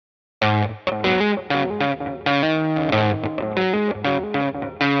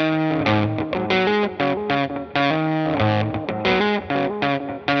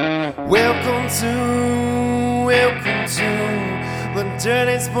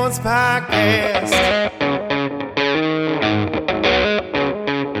Sports Podcast.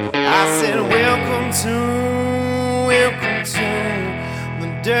 I said, welcome to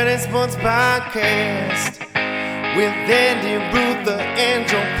the Dirty Sports Podcast with Andy Ruther and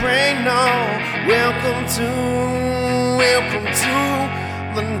Joe Prano. Welcome to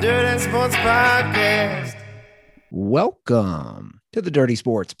the Dirty Sports Podcast. Welcome to the Dirty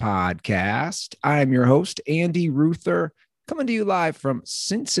Sports Podcast. I'm your host, Andy Ruther, coming to you live from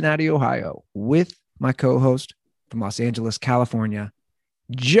Cincinnati, Ohio, with my co-host from Los Angeles, California,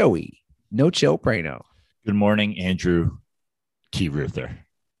 Joey No Chill Prano. Good morning, Andrew T. Ruther.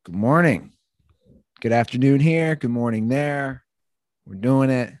 Good morning. Good afternoon here. Good morning there. We're doing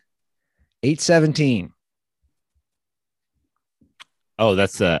it. 8:17. Oh,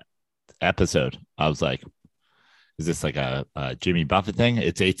 that's the episode. I was like, is this like a Jimmy Buffett thing?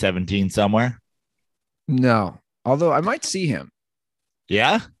 It's 8:17 somewhere. No, although I might see him.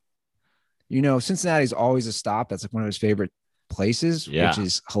 Yeah. You know, Cincinnati's always a stop. That's like one of his favorite places, Yeah. which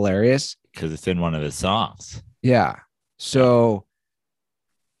is hilarious. Because it's in one of his songs. Yeah. So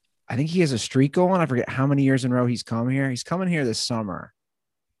I think he has a streak going. I forget how many years in a row he's come here. He's coming here this summer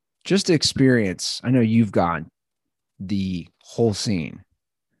just to experience. I know you've gone the whole scene.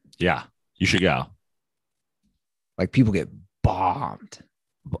 Yeah. You should go. Like people get bombed.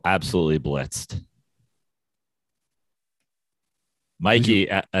 Absolutely blitzed. Mikey,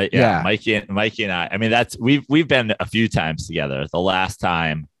 Yeah. Mikey and I mean, we've been a few times together. The last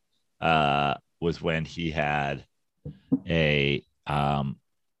time was when he had a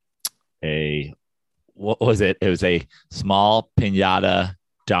what was it? It was a small piñata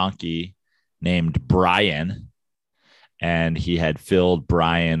donkey named Brian, and he had filled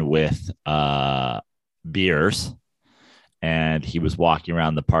Brian with beers, and he was walking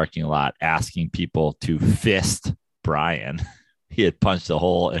around the parking lot asking people to fist Brian. He had punched a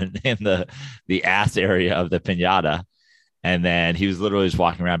hole in the ass area of the piñata. And then he was literally just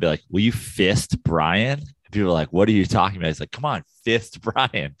walking around and be like, will you fist Brian? And people were like, what are you talking about? He's like, come on, fist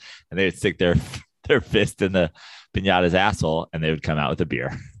Brian. And they would stick their fist in the piñata's asshole and they would come out with a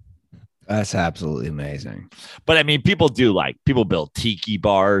beer. That's absolutely amazing. But I mean, people build tiki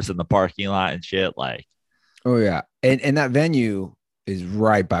bars in the parking lot and shit. Like, Oh, yeah. And that venue is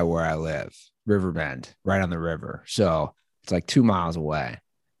right by where I live, Riverbend, right on the river. So it's like 2 miles away.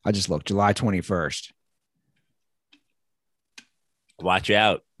 I just looked, July 21st. watch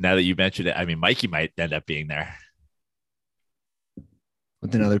out. Now that you mentioned it, I mean, Mikey might end up being there.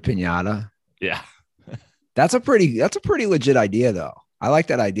 With another piñata. Yeah. That's a pretty legit idea, though. I like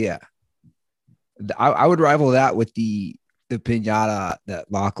that idea. I would rival that with the piñata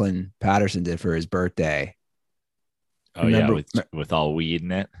that Lachlan Patterson did for his birthday. Oh, Remember, yeah, with all weed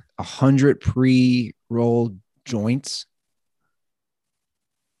in it. 100 pre-rolled joints.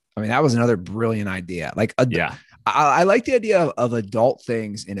 I mean, that was another brilliant idea. Like, Yeah. I like the idea of adult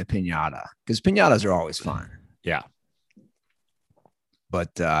things in a piñata because piñatas are always fun. Yeah.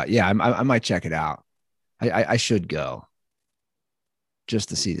 But yeah, I might check it out. I should go just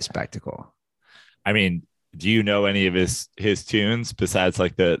to see the spectacle. I mean, do you know any of his tunes besides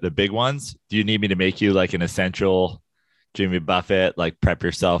like the big ones? Do you need me to make you like an essential Jimmy Buffett, like prep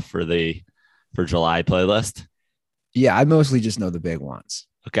yourself for July playlist? Yeah, I mostly just know the big ones.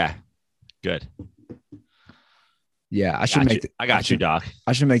 Okay, good. Yeah, I got you, Doc.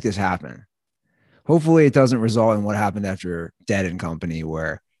 I should make this happen. Hopefully it doesn't result in what happened after Dead and Company,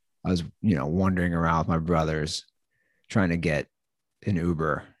 where I was, wandering around with my brothers trying to get an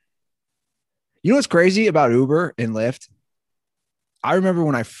Uber. You know what's crazy about Uber and Lyft? I remember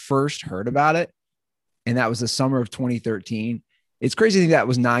when I first heard about it, and that was the summer of 2013. It's crazy to think that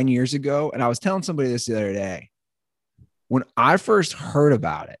was 9 years ago. And I was telling somebody this the other day. When I first heard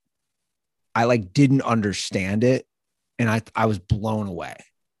about it, I didn't understand it. And I was blown away.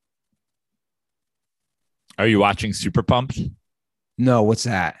 Are you watching Super Pumped? No, what's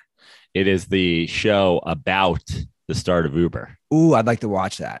that? It is the show about the start of Uber. Ooh, I'd like to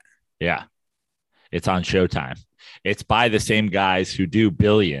watch that. Yeah. It's on Showtime. It's by the same guys who do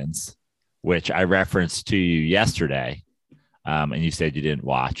Billions, which I referenced to you yesterday. And you said you didn't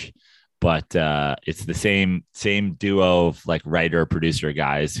watch, but it's the same duo of like writer, producer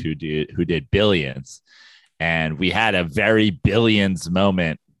guys who did Billions. And we had a very Billions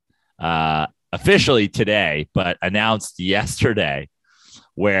moment officially today, but announced yesterday,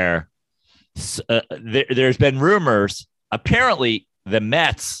 where there's been rumors. Apparently, the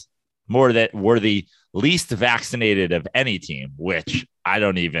Mets were the least vaccinated of any team, which I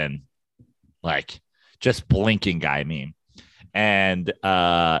don't even like. Just blinking guy meme. And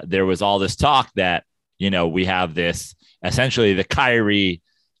there was all this talk that we have this essentially the Kyrie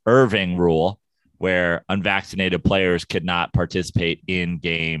Irving rule where unvaccinated players could not participate in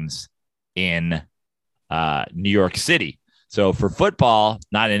games in New York City. So for football,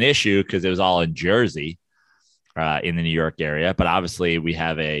 not an issue because it was all in Jersey in the New York area. But obviously we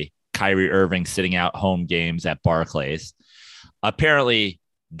have a Kyrie Irving sitting out home games at Barclays. Apparently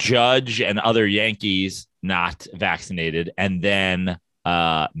Judge and other Yankees not vaccinated. And then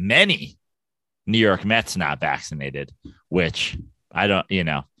many New York Mets not vaccinated, which I don't,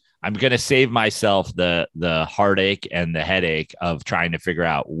 I'm going to save myself the heartache and the headache of trying to figure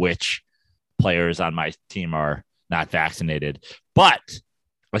out which players on my team are not vaccinated. But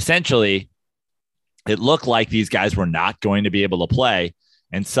essentially, it looked like these guys were not going to be able to play.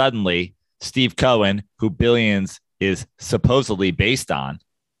 And suddenly, Steve Cohen, who Billions is supposedly based on,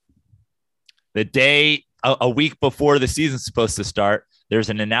 the day, a week before the season's supposed to start, there's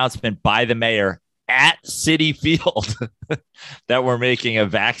an announcement by the mayor at Citi Field that we're making a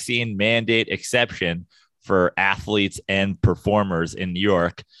vaccine mandate exception for athletes and performers in New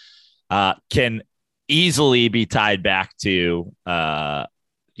York. Can easily be tied back to,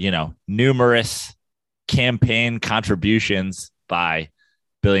 numerous campaign contributions by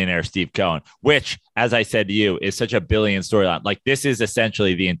billionaire Steve Cohen, which, as I said to you, is such a Billion storyline. Like, this is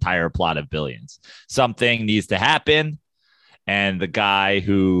essentially the entire plot of Billions. Something needs to happen. And the guy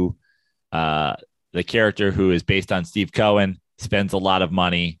who, the character who is based on Steve Cohen spends a lot of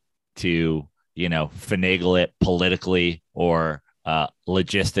money to, finagle it politically or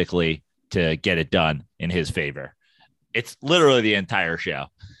logistically to get it done in his favor. It's literally the entire show.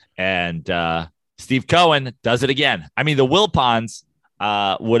 And Steve Cohen does it again. I mean, the Wilpons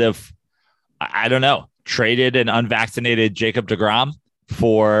would have, I don't know, traded an unvaccinated Jacob deGrom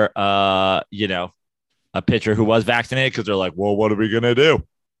for, a pitcher who was vaccinated because they're like, well, what are we going to do?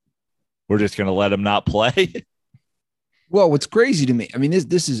 We're just going to let him not play. Well, what's crazy to me, I mean,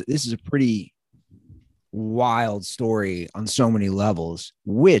 this is a pretty wild story on so many levels,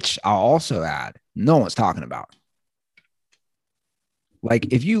 which I'll also add, no one's talking about.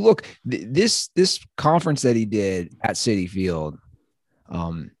 Like, if you look, this conference that he did at Citi Field,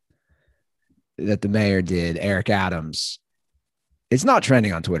 that the mayor did, Eric Adams, it's not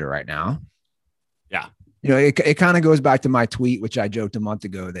trending on Twitter right now. Yeah. It kind of goes back to my tweet, which I joked a month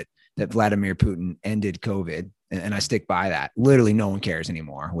ago that Vladimir Putin ended COVID. And I stick by that. Literally no one cares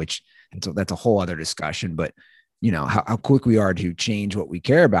anymore, which that's a whole other discussion, but how quick we are to change what we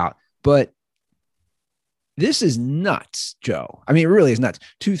care about. But this is nuts, Joe. I mean, it really is nuts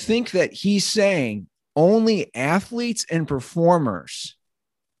to think that he's saying only athletes and performers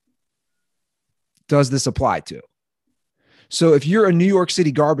does this apply to. So if you're a New York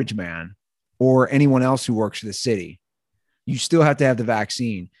City garbage man or anyone else who works for the city, you still have to have the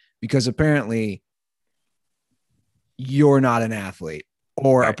vaccine because apparently you're not an athlete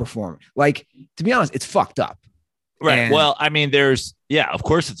or a performer. Like, to be honest, it's fucked up. Right. And well, I mean, of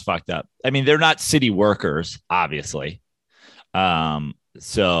course it's fucked up. I mean, they're not city workers, obviously.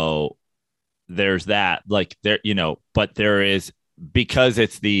 So there's that, like, but there is, because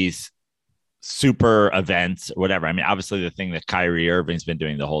it's these super events or whatever. I mean, obviously the thing that Kyrie Irving's been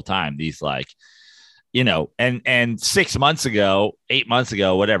doing the whole time, these and 6 months ago, 8 months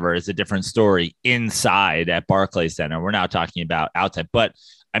ago, whatever, is a different story inside at Barclays Center. We're now talking about outside, but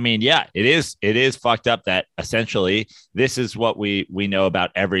I mean, yeah, it is fucked up that essentially this is what we know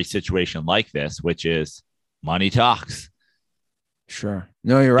about every situation like this, which is money talks. Sure.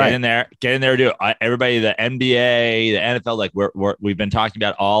 No, you're right. Get in there, do it. Everybody, the NBA, the NFL, like we've been talking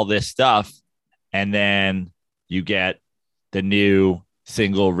about all this stuff. And then you get the new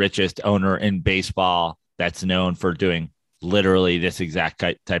single richest owner in baseball that's known for doing literally this exact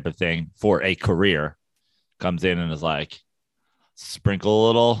type of thing for a career, comes in and is like, sprinkle a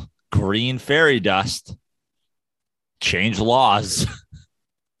little green fairy dust, change laws.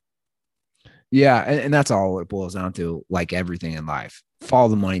 Yeah. And that's all it boils down to, like everything in life. Follow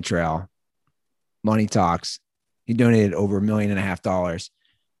the money trail. Money talks. He donated over $1.5 million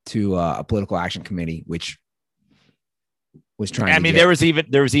to a political action committee, which was trying. I mean, there was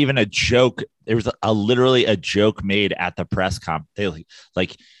even a joke. There was literally a joke made at the press conference.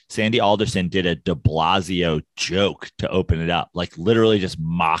 Like Sandy Alderson did a de Blasio joke to open it up, like literally just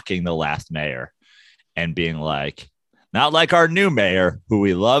mocking the last mayor and being like, not like our new mayor, who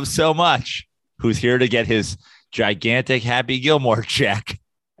we love so much, who's here to get his gigantic Happy Gilmore check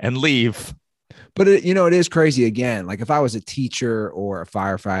and leave. But it is crazy. Again, like if I was a teacher or a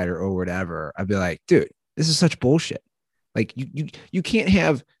firefighter or whatever, I'd be like, dude, this is such bullshit. Like you can't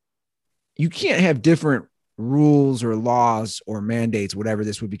have different rules or laws or mandates, whatever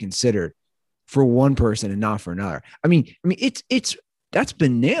this would be considered, for one person and not for another. I mean, it's That's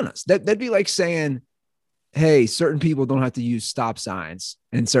bananas. That'd be like saying, hey, certain people don't have to use stop signs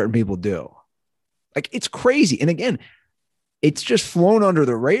and certain people do. Like, it's crazy. And again, it's just flown under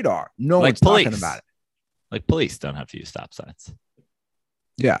the radar. No Like one's police. talking about it. Like police don't have to use stop signs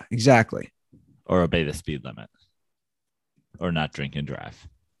Yeah, exactly. or obey the speed limit or not drink and drive.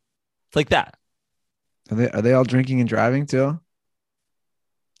 It's like that. Are they all drinking and driving too?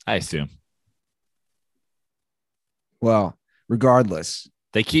 I assume Well, regardless,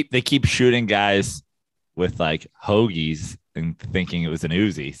 they keep shooting guys with like hoagies and thinking it was an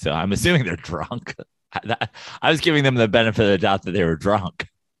Uzi. So I'm assuming they're drunk. I was giving them the benefit of the doubt that they were drunk.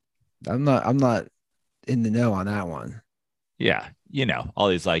 I'm not in the know on that one. Yeah. You know, all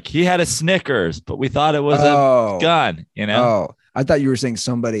these like, he had a Snickers, but we thought it was a gun, you know? Oh, I thought you were saying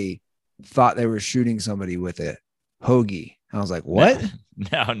somebody thought they were shooting somebody with a hoagie. I was like, what?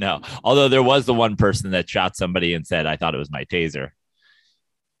 No. Although there was the one person that shot somebody and said, I thought it was my taser.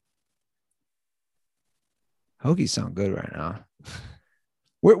 Hoagies sound good right now.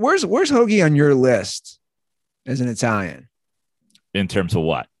 Where's hoagie on your list as an Italian? In terms of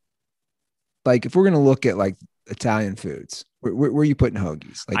what? Like, if we're going to look at like Italian foods, where are you putting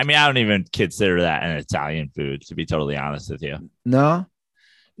hoagies? Like, I mean, I don't even consider that an Italian food, to be totally honest with you. no.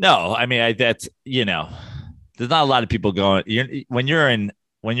 I mean, that's, you know, there's not a lot of people going. When you're in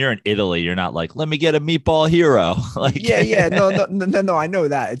Italy, you're not like, let me get a meatball hero. Like, Yeah. No. I know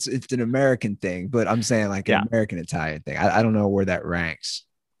that it's an American thing, but I'm saying like an American Italian thing. I don't know where that ranks.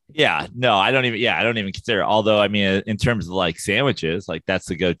 Yeah, no, I don't even consider it. Although, I mean, in terms of like sandwiches, like that's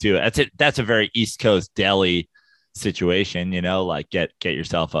the go-to. That's a very East Coast deli situation, you know, like get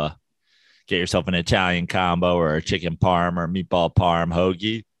yourself an Italian combo or a chicken parm or meatball parm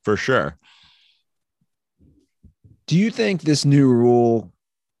hoagie for sure. Do you think this new rule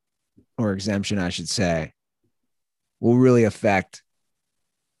or exemption, I should say, will really affect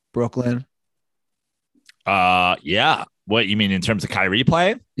Brooklyn? Yeah. What you mean in terms of Kyrie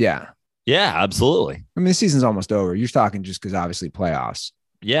playing? Yeah. Yeah, absolutely. I mean, the season's almost over. You're talking just because obviously playoffs.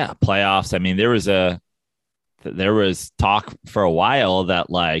 Yeah, playoffs. I mean, there was talk for a while that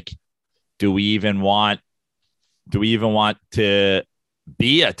like, do we even want to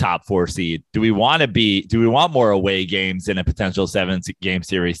be a top 4 seed? Do we want more away games in a potential 7-game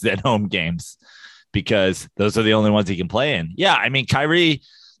series than home games? Because those are the only ones he can play in. Yeah. I mean, Kyrie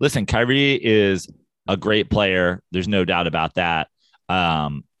is a great player. There's no doubt about that.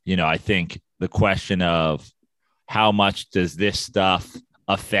 You know, I think the question of how much does this stuff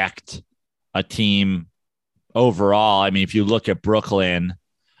affect a team overall? I mean, if you look at Brooklyn,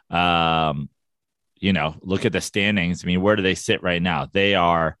 you know, look at the standings. I mean, where do they sit right now? They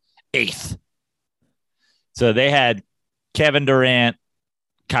are 8th. So they had Kevin Durant,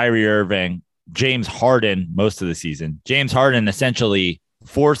 Kyrie Irving, James Harden most of the season. James Harden essentially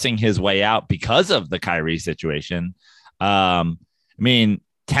forcing his way out because of the Kyrie situation. I mean,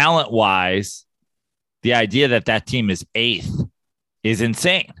 talent-wise, the idea that team is 8th is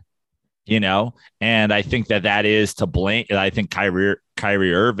insane, you know? And I think that is to blame. I think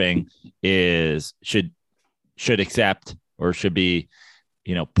Kyrie Irving should accept or should be,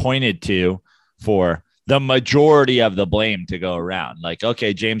 you know, pointed to for the majority of the blame to go around. Like,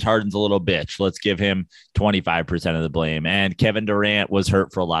 okay, James Harden's a little bitch. Let's give him 25% of the blame. And Kevin Durant was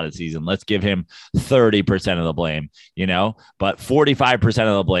hurt for a lot of the season. Let's give him 30% of the blame, you know, but 45%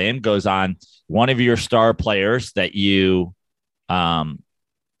 of the blame goes on one of your star players that you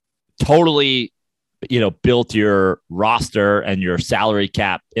totally, you know, built your roster and your salary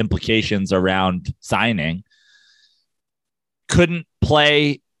cap implications around signing, couldn't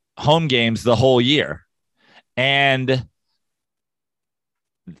play home games the whole year. And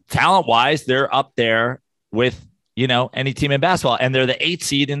talent-wise, they're up there with, you know, any team in basketball, and they're the 8th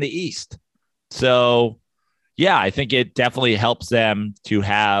seed in the East. So, yeah, I think it definitely helps them to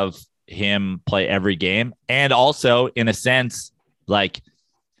have him play every game. And also, in a sense, like,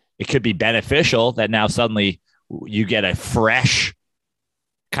 it could be beneficial that now suddenly you get a fresh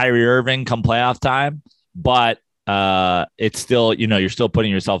Kyrie Irving come playoff time, but it's still, you know, you're still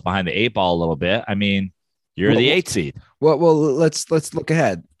putting yourself behind the 8 ball a little bit. I mean, you're the 8th seed. Well, let's look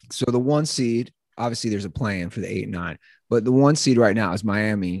ahead. So the 1 seed, obviously there's a plan for the 8 and 9, but the 1 seed right now is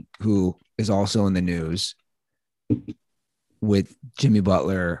Miami, who is also in the news with Jimmy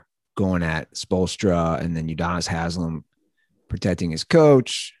Butler going at Spoelstra and then Udonis Haslem protecting his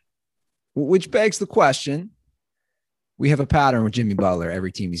coach, which begs the question. We have a pattern with Jimmy Butler,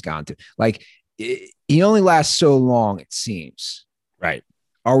 every team he's gone to. Like, he only lasts so long, it seems. Right.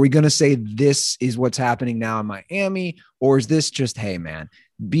 Are we going to say this is what's happening now in Miami, or is this just, hey, man,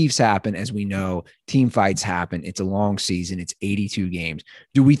 beefs happen, as we know, team fights happen. It's a long season. It's 82 games.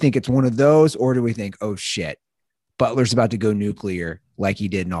 Do we think it's one of those, or do we think, oh shit, Butler's about to go nuclear like he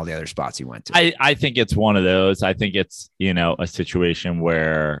did in all the other spots he went to? I think it's one of those. I think it's, a situation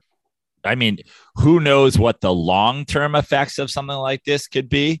where, I mean, who knows what the long-term effects of something like this could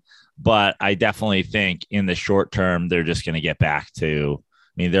be, but I definitely think in the short term, they're just going to get back to,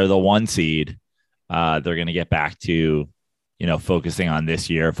 they're the 1 seed. They're going to get back to, focusing on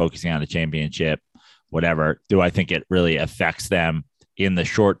this year, focusing on the championship, whatever. Do I think it really affects them in the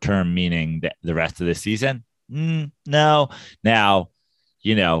short term, meaning the rest of the season? No. Now,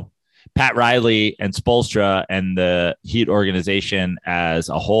 Pat Riley and Spoelstra and the Heat organization as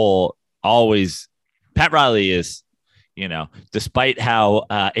a whole always, Pat Riley is, despite how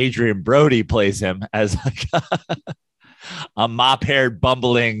Adrian Brody plays him as like a mop-haired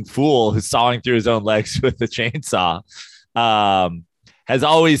bumbling fool who's sawing through his own legs with the chainsaw, has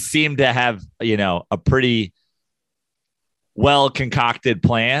always seemed to have, a pretty well concocted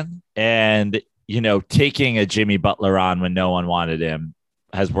plan. And, taking a Jimmy Butler on when no one wanted him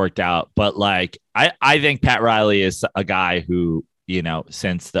has worked out. But like, I think Pat Riley is a guy who,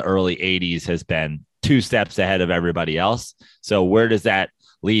 since the early 80s has been 2 steps ahead of everybody else. So where does that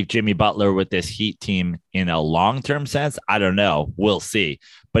leave Jimmy Butler with this Heat team in a long-term sense? I don't know. We'll see.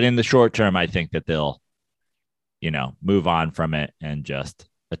 But in the short term, I think that they'll, move on from it and just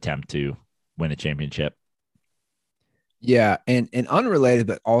attempt to win a championship. Yeah. And unrelated,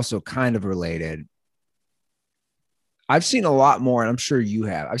 but also kind of related. I've seen a lot more, and I'm sure you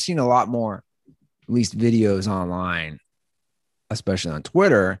have. I've seen a lot more, at least videos online, especially on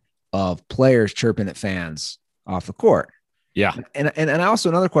Twitter, of players chirping at fans off the court. Yeah. And also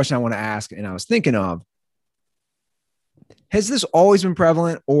another question I want to ask, and I was thinking of, has this always been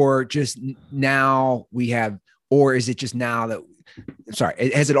prevalent, or just now we have, or is it just now that,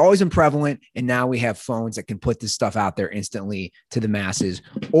 sorry, has it always been prevalent and now we have phones that can put this stuff out there instantly to the masses,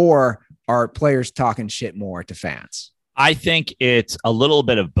 or are players talking shit more to fans? I think it's a little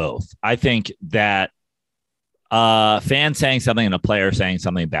bit of both. I think that fan saying something and a player saying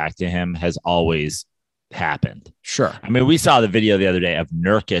something back to him has always happened. Sure. I mean, we saw the video the other day of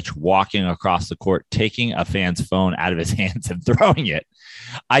Nurkic walking across the court, taking a fan's phone out of his hands and throwing it.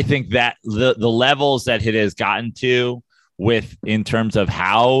 I think that the levels that it has gotten to with in terms of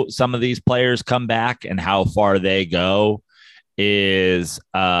how some of these players come back and how far they go is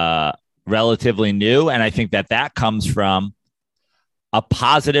relatively new. And I think that comes from a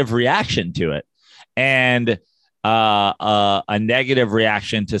positive reaction to it. And a negative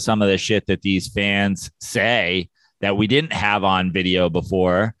reaction to some of the shit that these fans say that we didn't have on video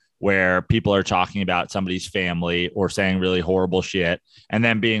before, where people are talking about somebody's family or saying really horrible shit, and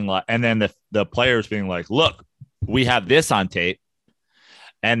then being like, and then the players being like, look, we have this on tape.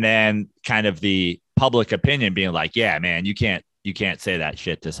 And then kind of the public opinion being like, yeah, man, you can't say that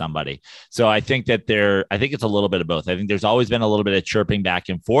shit to somebody. So I think that I think it's a little bit of both. I think there's always been a little bit of chirping back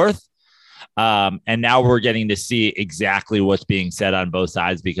and forth. And now we're getting to see exactly what's being said on both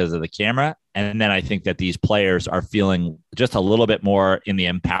sides because of the camera. And then I think that these players are feeling just a little bit more in the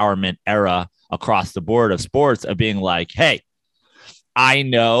empowerment era across the board of sports of being like, hey, I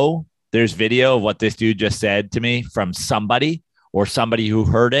know there's video of what this dude just said to me from somebody or somebody who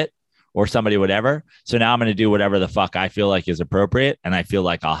heard it or somebody, whatever. So now I'm going to do whatever the fuck I feel like is appropriate. And I feel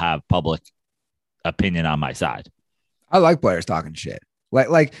like I'll have public opinion on my side. I like players talking shit.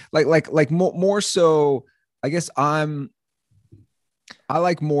 Like more so, I guess I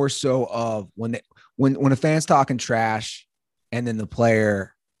like more so of when a fan's talking trash and then the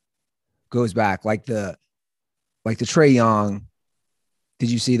player goes back, like the Trae Young.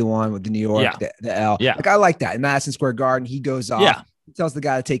 Did you see the one with the New York, the L? Yeah. Like, I like that. In Madison Square Garden, he goes off. Yeah. He tells the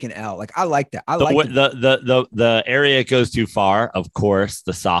guy to take an L. Like, I like that. I like the area it goes too far. Of course,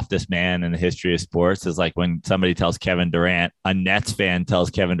 the softest man in the history of sports is like when somebody tells Kevin Durant, a Nets fan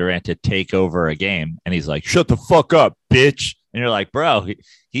tells Kevin Durant to take over a game, and he's like, "Shut the fuck up, bitch." And you're like, bro,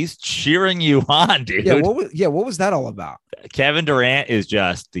 he's cheering you on, dude. Yeah, what was that all about? Kevin Durant is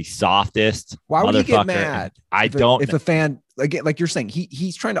just the softest. Why would he get mad? If a fan, like you're saying,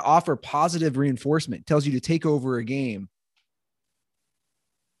 he's trying to offer positive reinforcement, tells you to take over a game.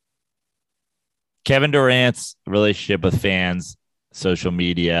 Kevin Durant's relationship with fans, social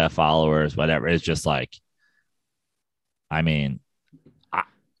media, followers, whatever, is just like, I mean,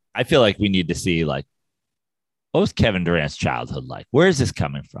 I feel like we need to see, like, what was Kevin Durant's childhood like? Where is this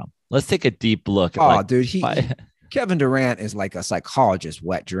coming from? Let's take a deep look. Kevin Durant is like a psychologist's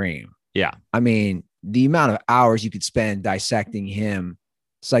wet dream. Yeah. I mean, the amount of hours you could spend dissecting him,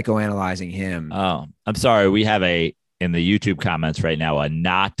 psychoanalyzing him. Oh, I'm sorry. We have a in the YouTube comments right now, a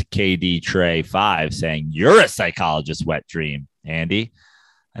not KD Trey 5 saying, "You're a psychologist, wet dream, Andy."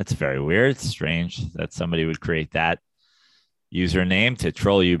 That's very weird. It's strange that somebody would create that username to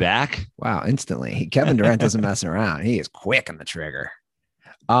troll you back. Wow, instantly. Kevin Durant doesn't mess around. He is quick on the trigger.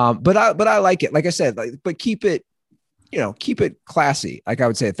 But I like it. Like I said, but keep it, keep it classy. Like I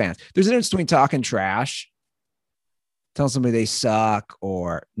would say to fans, there's a difference between talking trash, tell somebody they suck,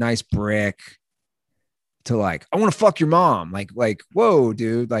 or nice brick, to like, I want to fuck your mom. Like, whoa,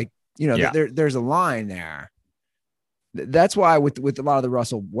 dude. Like, there's a line there. That's why with a lot of the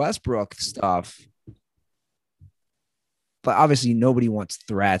Russell Westbrook stuff, but obviously nobody wants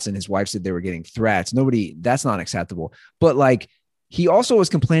threats, and his wife said they were getting threats. That's not acceptable. But like, he also was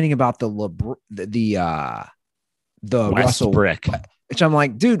complaining about the Russell brick, which I'm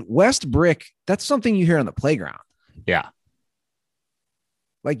like, dude, West brick. That's something you hear on the playground. Yeah.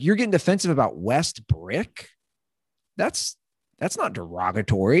 Like, you're getting defensive about West brick. That's not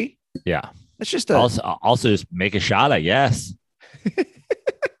derogatory. Yeah. That's just also just make a shot, I guess.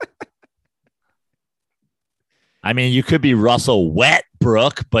 I mean, you could be Russell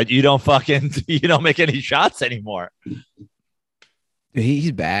Westbrook, but you don't make any shots anymore.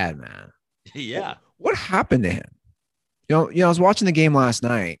 He's bad, man. Yeah. What happened to him? I was watching the game last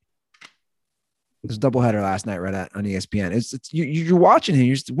night. It was a doubleheader last night right on ESPN. You're watching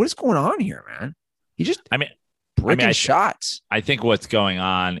him. What is going on here, man? He just, breaking shots. I think what's going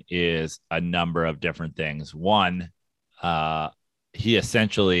on is a number of different things. One, he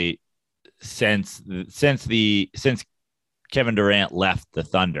essentially, since Kevin Durant left the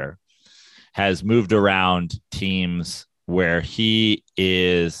Thunder, has moved around teams where he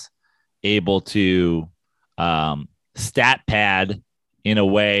is able to stat pad in a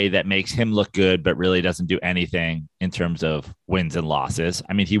way that makes him look good, but really doesn't do anything in terms of wins and losses.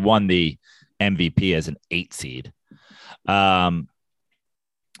 I mean, he won the MVP as an 8 seed. And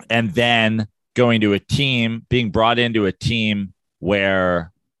then being brought into a team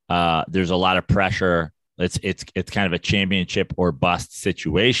where there's a lot of pressure. It's kind of a championship or bust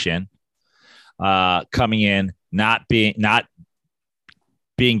situation. Coming in, not being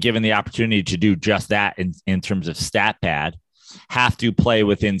given the opportunity to do just that in terms of stat pad, have to play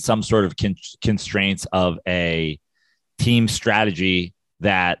within some sort of constraints of a team strategy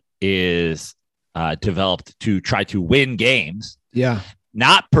that is developed to try to win games. Yeah.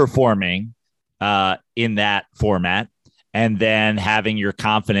 Not performing in that format, and then having your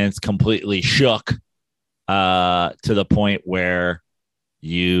confidence completely shook to the point where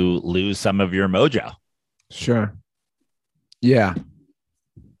you lose some of your mojo. Sure. Yeah.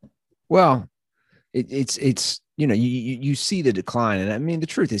 Well, it's you see the decline, and I mean, the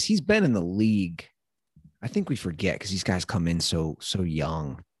truth is he's been in the league. I think we forget because these guys come in so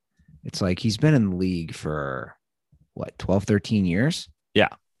young. It's like he's been in the league for what, 12, 13 years? Yeah.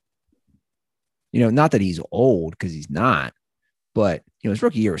 Not that he's old, because he's not, but his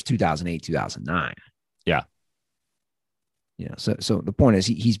rookie year was 2008, 2009. Yeah. So the point is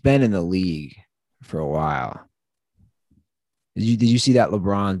he's been in the league for a while. Did you see that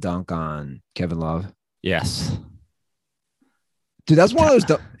LeBron dunk on Kevin Love? Yes. Dude, that's one of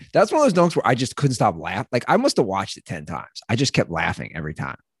those dunks where I just couldn't stop laughing. Like, I must have watched it 10 times. I just kept laughing every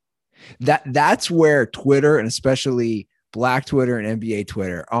time. That's where Twitter, and especially Black Twitter and NBA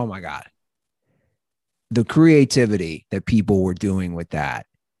Twitter, oh my God, the creativity that people were doing with that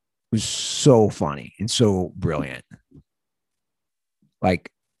was so funny and so brilliant.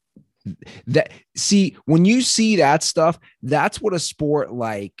 Like that. See, when you see that stuff, that's what a sport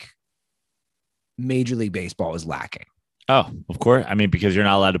like Major League Baseball is lacking. Oh, of course. I mean, because you're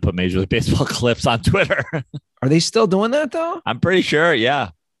not allowed to put Major League Baseball clips on Twitter. Are they still doing that though? I'm pretty sure. Yeah.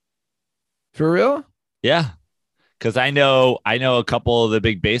 For real? Yeah. Because I know a couple of the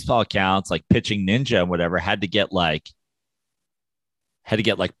big baseball accounts, like Pitching Ninja and whatever, had to get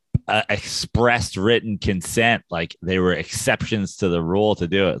expressed written consent. Like, they were exceptions to the rule to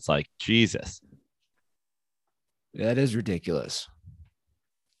do it. It's like, Jesus. That is ridiculous.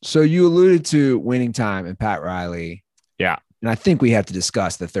 So you alluded to Winning Time and Pat Riley. Yeah. And I think we have to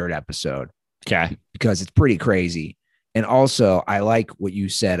discuss the third episode. Okay. Because it's pretty crazy. And also, I like what you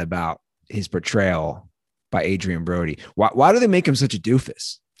said about his portrayal by Adrian Brody. Why do they make him such a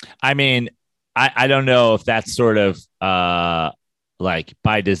doofus? I mean, I don't know if that's sort of like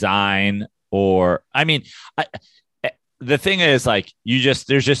by design, or, I mean, the thing is, like,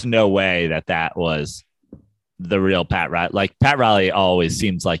 there's just no way that was the real Pat Riley. Like, Pat Riley always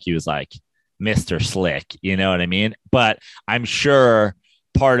seems like he was like Mr. Slick, you know what I mean? But I'm sure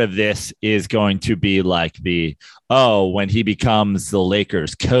part of this is going to be like when he becomes the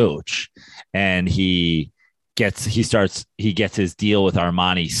Lakers coach and he he gets his deal with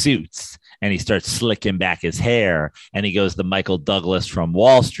Armani Suits, and he starts slicking back his hair, and he goes the Michael Douglas from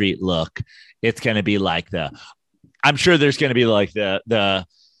Wall Street look. It's going to be like I'm sure there's going to be like the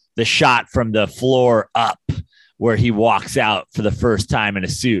shot from the floor up where he walks out for the first time in a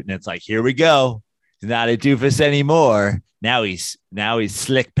suit, and it's like, here we go. He's not a doofus anymore. Now he's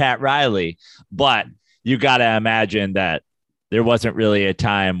slick Pat Riley. But you got to imagine that there wasn't really a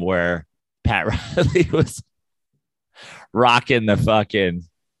time where Pat Riley was rocking the fucking,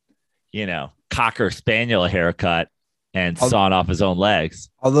 Cocker Spaniel haircut and sawing off his own legs.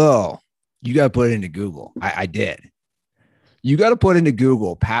 Although you got to put it into Google. I did. You got to put into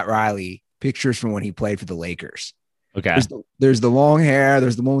Google Pat Riley pictures from when he played for the Lakers. Okay. There's the long hair.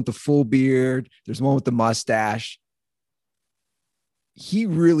 There's the one with the full beard. There's the one with the mustache. He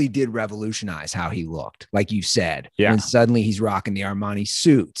really did revolutionize how he looked, like you said. Yeah. And suddenly he's rocking the Armani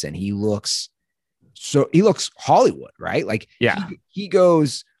suits, and he looks Hollywood, right? Like, yeah. He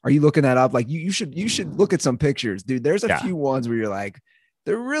goes. Are you looking that up? Like, you should look at some pictures, dude. There's a few ones where you're like,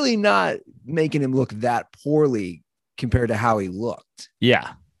 they're really not making him look that poorly compared to how he looked.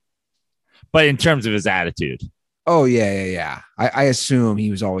 Yeah. But in terms of his attitude. Oh, yeah. I assume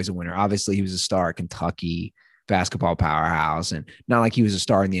he was always a winner. Obviously, he was a star at Kentucky, basketball powerhouse, and not like he was a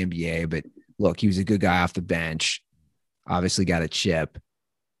star in the NBA, but look, he was a good guy off the bench, obviously got a chip.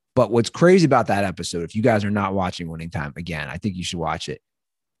 But what's crazy about that episode, if you guys are not watching Winning Time, again, I think you should watch it.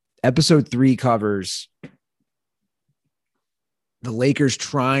 Episode 3 covers the Lakers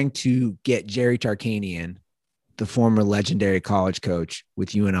trying to get Jerry Tarkanian, the former legendary college coach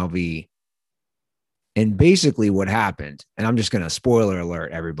with UNLV. And basically what happened, and I'm just going to spoiler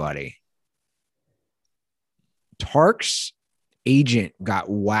alert everybody, Tark's agent got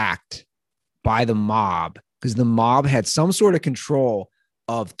whacked by the mob because the mob had some sort of control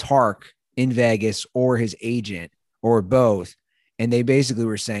of Tark in Vegas or his agent or both. And they basically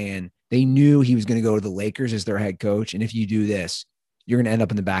were saying they knew he was going to go to the Lakers as their head coach. And if you do this, you're going to end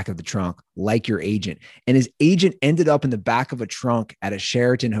up in the back of the trunk like your agent. And his agent ended up in the back of a trunk at a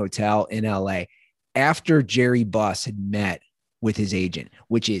Sheraton hotel in LA after Jerry Buss had met with his agent,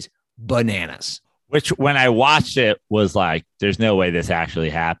 which is bananas. Which when I watched it was like, there's no way this actually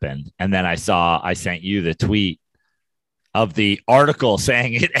happened. And then I sent you the tweet of the article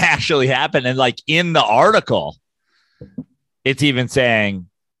saying it actually happened. And like in the article, it's even saying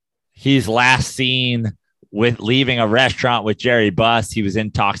he's last seen with leaving a restaurant with Jerry Buss. He was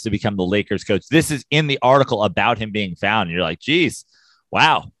in talks to become the Lakers coach. This is in the article about him being found. And you're like, geez,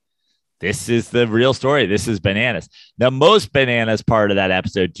 wow, this is the real story. This is bananas. The most bananas part of that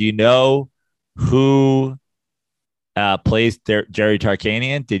episode. Do you know who plays Jerry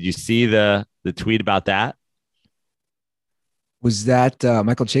Tarkanian? Did you see the tweet about that? Was that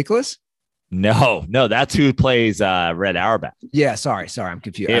Michael Chiklis? No, that's who plays Red Auerbach. Yeah, sorry, I'm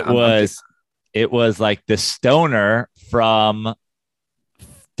confused. It was like the stoner from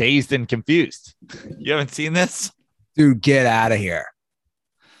Dazed and Confused. You haven't seen this? Dude, get out of here.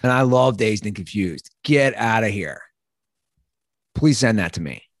 And I love Dazed and Confused. Get out of here. Please send that to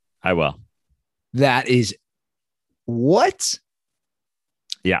me. I will. That is what?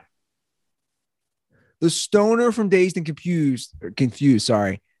 Yeah. The stoner from Dazed and Confused,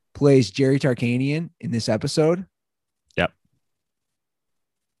 plays Jerry Tarkanian in this episode. Yep.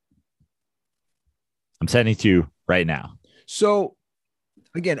 I'm sending to you right now. So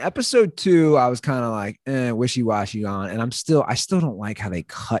again, episode 2, I was kind of like wishy-washy on, and I still don't like how they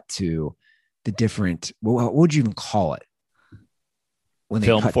cut to the different, what would you even call it? When they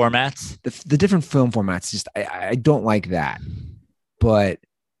film cut formats? The different film formats, just I don't like that. But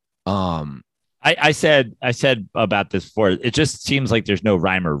I said about this before. It just seems like there's no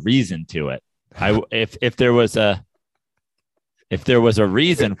rhyme or reason to it. If there was a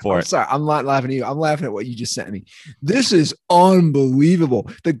reason for it. Sorry, I'm not laughing at you. I'm laughing at what you just sent me. This is unbelievable.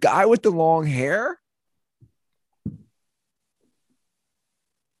 The guy with the long hair.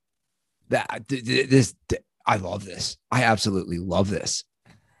 I love this. I absolutely love this.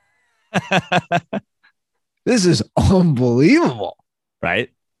 This is unbelievable.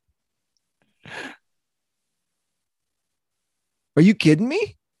 Right? Are you kidding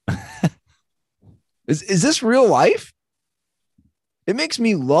me? Is this real life? It makes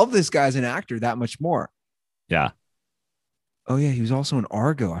me love this guy as an actor that much more. Yeah. Oh, yeah. He was also in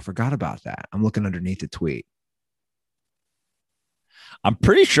Argo. I forgot about that. I'm looking underneath the tweet. I'm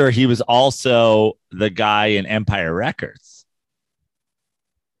pretty sure he was also the guy in Empire Records.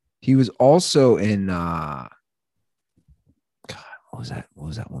 He was also in God, what was that? What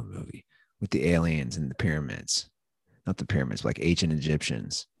was that one movie with the aliens and the pyramids? Not the pyramids, but like ancient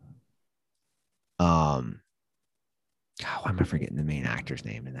Egyptians. God, why am I forgetting the main actor's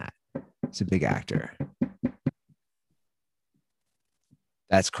name in that? It's a big actor.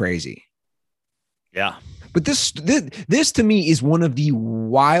 That's crazy. Yeah. But this to me is one of the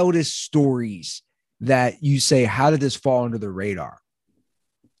wildest stories that you say, how did this fall under the radar?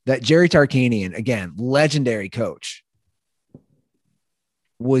 That Jerry Tarkanian, again, legendary coach,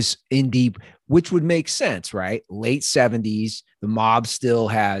 was in deep, which would make sense, right? Late 70s, the mob still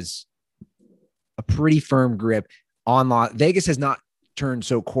has a pretty firm grip on Vegas has not turned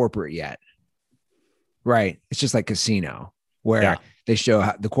so corporate yet, right? It's just like casino where they show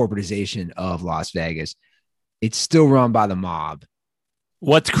the corporatization of Las Vegas. It's still run by the mob.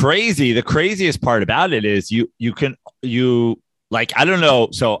 What's crazy, the craziest part about it is you like, I don't know.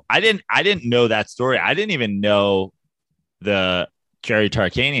 So I didn't know that story. I didn't even know the Jerry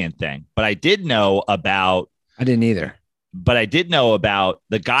Tarkanian thing, but I did know about. I didn't either. But I did know about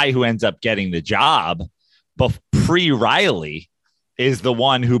the guy who ends up getting the job, but pre-Riley is the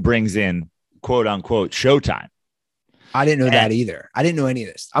one who brings in quote unquote Showtime. I didn't know that either. I didn't know any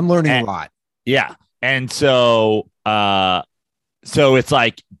of this. I'm learning a lot. Yeah. And so it's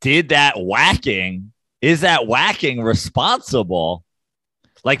like, is that whacking responsible?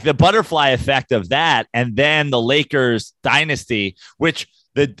 Like the butterfly effect of that. And then the Lakers dynasty, which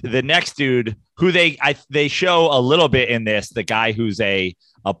the next dude who they show a little bit in this, the guy who's a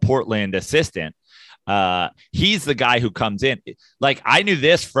Portland assistant, he's the guy who comes in. Like I knew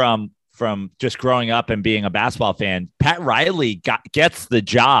this from just growing up and being a basketball fan. Pat Riley gets the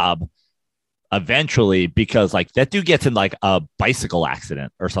job eventually because like that dude gets in like a bicycle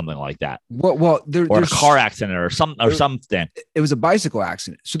accident or something like that. Well, or a car accident or something. It was a bicycle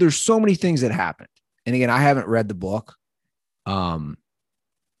accident. So there's so many things that happened. And again, I haven't read the book.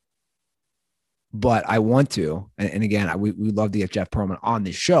 But I want to, and again, we love to get Jeff Pearlman on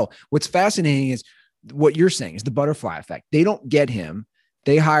this show. What's fascinating is what you're saying is the butterfly effect. They don't get him.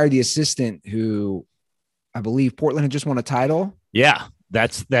 They hire the assistant who I believe Portland had just won a title. Yeah.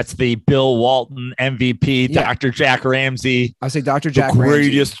 That's the Bill Walton MVP, yeah. Dr. Jack Ramsey. I say Dr. Jack Ramsey. The Ramsey.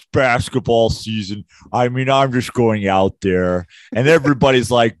 Greatest basketball season. I mean, I'm just going out there and everybody's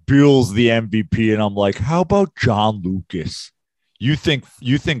like, Bill's the MVP. And I'm like, how about John Lucas? You think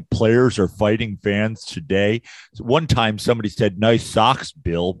players are fighting fans today? One time somebody said, nice socks,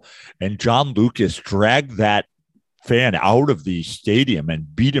 Bill. And John Lucas dragged that fan out of the stadium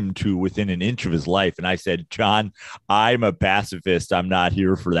and beat him to within an inch of his life. And I said, John, I'm a pacifist. I'm not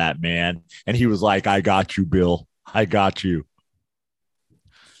here for that, man. And he was like, I got you, Bill. I got you.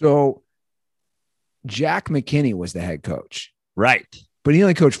 So Jack McKinney was the head coach. Right. But he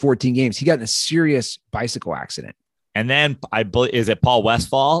only coached 14 games. He got in a serious bicycle accident. And then I believe, is it Paul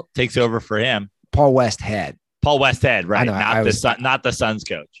Westphal takes over for him? Paul Westhead. Paul Westhead, right? Not the Suns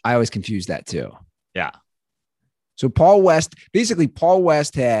coach. I always confuse that too. Yeah. So Paul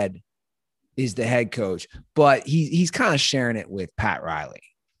Westhead is the head coach, but he's kind of sharing it with Pat Riley.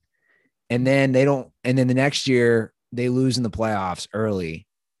 And then the next year they lose in the playoffs early,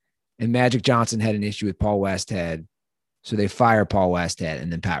 and Magic Johnson had an issue with Paul Westhead. So they fire Paul Westhead,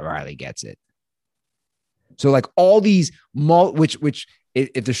 and then Pat Riley gets it. So like all these, which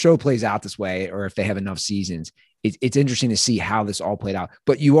if the show plays out this way, or if they have enough seasons, it's interesting to see how this all played out.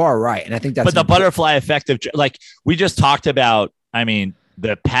 But you are right. And I think that's but the butterfly effect of, like we just talked about, I mean,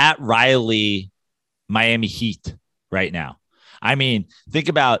 the Pat Riley Miami Heat right now. I mean, think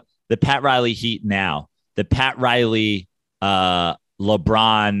about the Pat Riley Heat now, the Pat Riley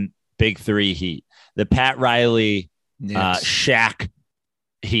LeBron Big Three Heat, the Pat Riley Shaq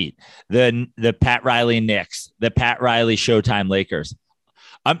Heat, the Pat Riley Knicks, the Pat Riley Showtime Lakers.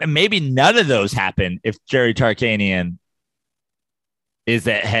 Maybe none of those happen if Jerry Tarkanian is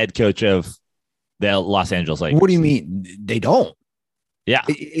the head coach of the Los Angeles Lakers. What do you mean? They don't. Yeah.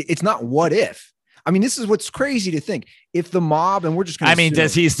 It's not what if. I mean, this is what's crazy to think. If the mob, and we're just going to assume,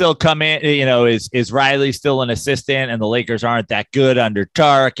 does he still come in? You know, is Riley still an assistant and the Lakers aren't that good under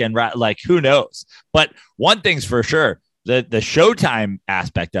Tark? And like, who knows? But one thing's for sure, the Showtime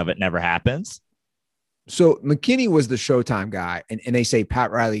aspect of it never happens. So McKinney was the Showtime guy, and they say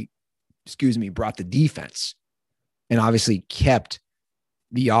Pat Riley, brought the defense and obviously kept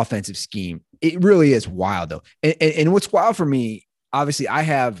the offensive scheme. It really is wild, though. And what's wild for me, obviously, I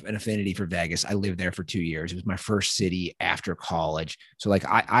have an affinity for Vegas. I lived there for 2 years. It was my first city after college. So like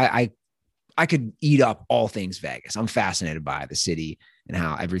I could eat up all things Vegas. I'm fascinated by the city and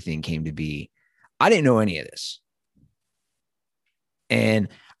how everything came to be. I didn't know any of this. And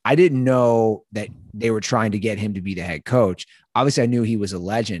I didn't know that they were trying to get him to be the head coach. Obviously, I knew he was a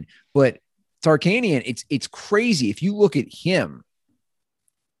legend, but Tarkanian, it's crazy. If you look at him,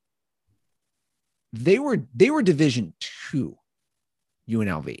 they were Division II,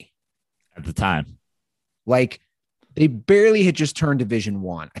 UNLV at the time. Like they barely had just turned Division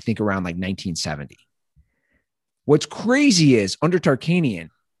I, I think around like 1970. What's crazy is under Tarkanian,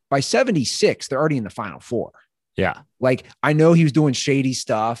 by 76, they're already in the Final Four. Yeah. Like I know he was doing shady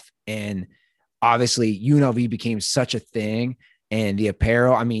stuff, and obviously UNLV became such a thing. And the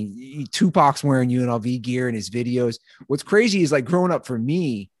apparel, I mean, Tupac's wearing UNLV gear in his videos. What's crazy is like growing up for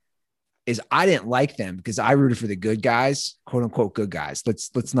me is I didn't like them because I rooted for the good guys, quote unquote, good guys.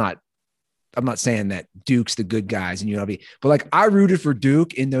 Let's not, I'm not saying that Duke's the good guys in UNLV, but like I rooted for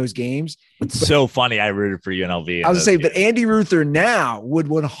Duke in those games. It's so funny. I rooted for UNLV. I was gonna say, but Andy Ruther now would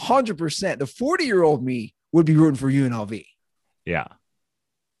 100%, the 40-year-old me would be rooting for UNLV. Yeah.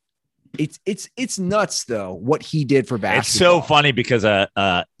 It's nuts though what he did for basketball. It's so funny because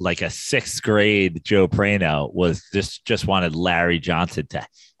like a 6th grade Joe Prano was just wanted Larry Johnson to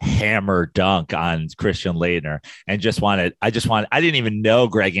hammer dunk on Christian Laettner, and I didn't even know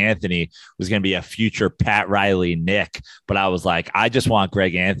Greg Anthony was going to be a future Pat Riley Nick, but I was like, I just want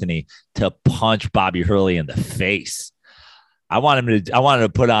Greg Anthony to punch Bobby Hurley in the face. I wanted to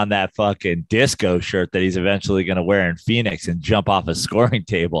put on that fucking disco shirt that he's eventually going to wear in Phoenix and jump off a scoring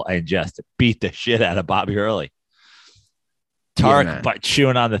table and just beat the shit out of Bobby Hurley. Tarek, but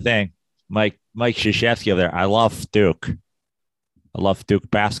chewing on the thing. Mike Krzyzewski over there. I love Duke. I love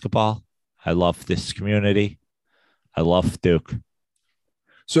Duke basketball. I love this community. I love Duke.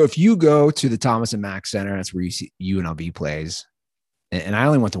 So if you go to the Thomas and Mack Center, that's where you see UNLV plays. And I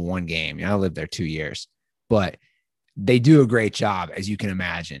only went to one game. I lived there 2 years, but they do a great job, as you can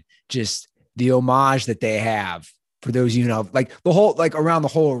imagine. Just the homage that they have for those, like the whole, like around the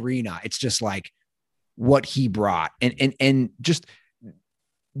whole arena. It's just like what he brought, and just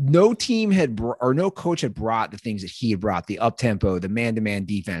no team or no coach had brought the things that he had brought: the up tempo, the man-to-man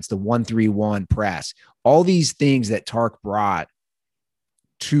defense, the 1-3-1 press, all these things that Tark brought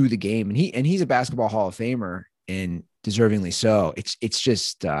to the game. And he's a basketball Hall of Famer, and deservingly so. It's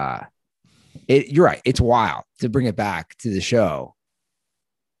just, you're right. It's wild to bring it back to the show.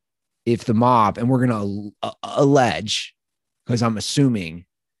 If the mob, and we're going to allege, because I'm assuming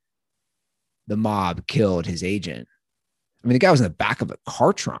the mob killed his agent. I mean, the guy was in the back of a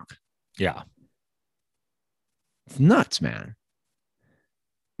car trunk. Yeah. It's nuts, man.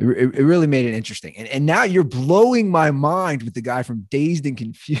 It really made it interesting. And now you're blowing my mind with the guy from Dazed and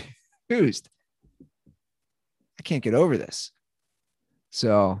Confused. I can't get over this.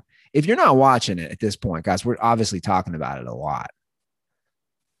 So if you're not watching it at this point, guys, we're obviously talking about it a lot.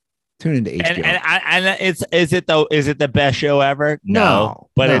 Tune into HBO. And is it the best show ever? No,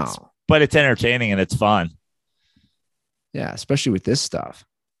 but it's entertaining and it's fun. Yeah, especially with this stuff.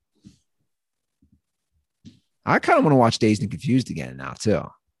 I kind of want to watch Dazed and Confused again now too.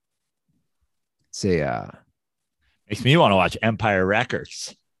 Makes me want to watch Empire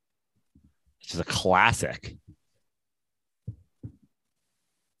Records, which is a classic.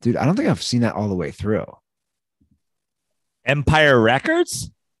 Dude, I don't think I've seen that all the way through. Empire Records?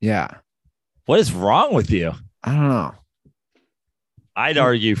 Yeah. What is wrong with you? I don't know. I'd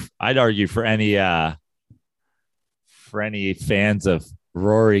argue for any fans of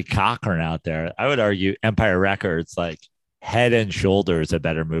Rory Cochrane out there, I would argue Empire Records, like head and shoulders a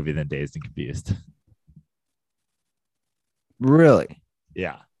better movie than Dazed and Confused. Really?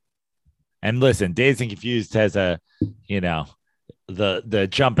 Yeah. And listen, Dazed and Confused has the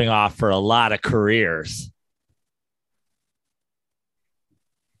jumping off for a lot of careers.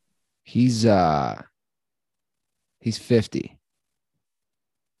 He's 50.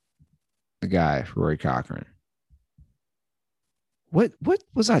 The guy, Rory Cochrane. What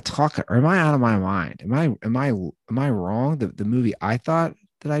was I talking? Or am I out of my mind? Am I wrong? The movie I thought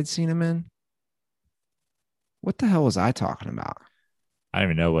that I'd seen him in. What the hell was I talking about? I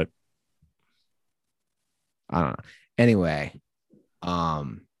don't even know what. I don't know. Anyway,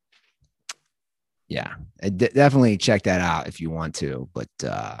 yeah, definitely check that out if you want to. But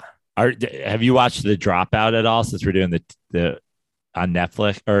have you watched The Dropout at all? Since we're doing the on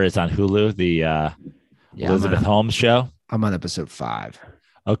Netflix, or it's on Hulu, the Elizabeth Holmes show. I'm on episode 5.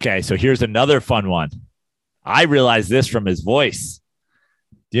 Okay, so here's another fun one. I realized this from his voice.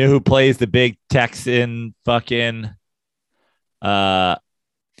 Do you know who plays the big Texan fucking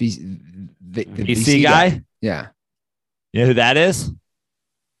VC guy? Yeah. You know who that is?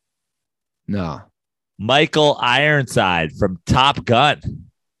 No. Michael Ironside from Top Gun.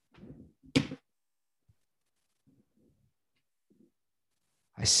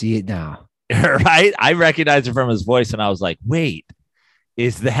 I see it now. Right? I recognized him from his voice, and I was like, wait,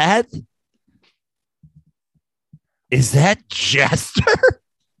 is that Jester?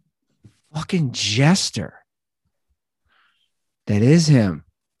 Fucking Jester. That is him.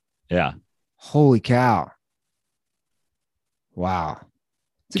 Yeah. Holy cow. Wow.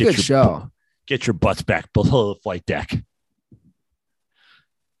 It's a good show. Get your butts back below the flight deck.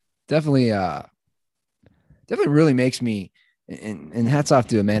 Definitely really makes me, and hats off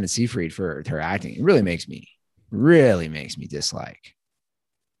to Amanda Seyfried for her acting. It really makes me dislike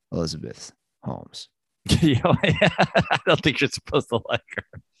Elizabeth Holmes. I don't think you're supposed to like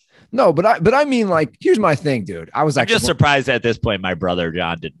her. No, but I mean, like, here's my thing, dude. I'm just surprised at this point my brother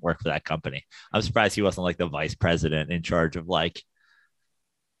John didn't work for that company. I'm surprised he wasn't like the vice president in charge of like.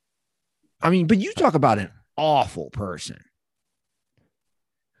 I mean, but you talk about an awful person.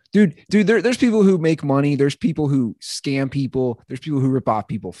 Dude, there's people who make money. There's people who scam people. There's people who rip off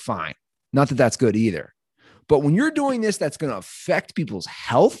people. Fine. Not that that's good either. But when you're doing this, that's going to affect people's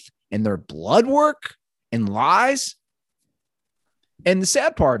health and their blood work and lies. And the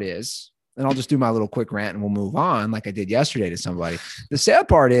sad part is, and I'll just do my little quick rant and we'll move on like I did yesterday to somebody. The sad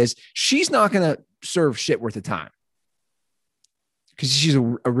part is she's not going to serve shit worth of time because she's a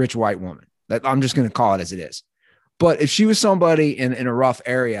rich white woman. I'm just going to call it as it is. But if she was somebody in a rough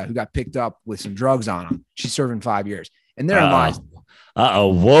area who got picked up with some drugs on them, she's serving 5 years. And therein lies.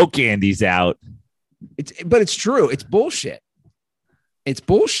 Woke Andy's out. But it's true. It's bullshit. It's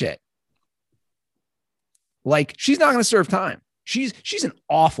bullshit. Like, she's not going to serve time. She's an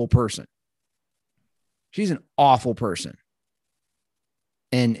awful person. She's an awful person.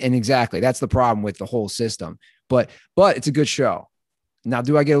 And exactly, that's the problem with the whole system. But it's a good show. Now,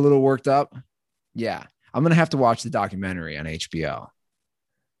 do I get a little worked up? Yeah. I'm going to have to watch the documentary on HBO.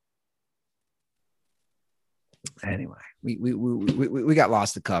 Anyway, we got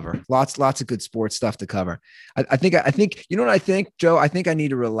lots to cover. Lots of good sports stuff to cover. I think, you know what I think, Joe? I think I need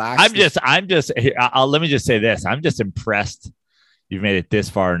to relax. Let me just say this. I'm just impressed you've made it this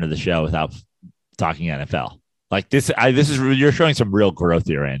far into the show without talking NFL. Like this is you're showing some real growth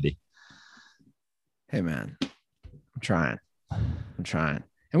here, Andy. Hey man, I'm trying.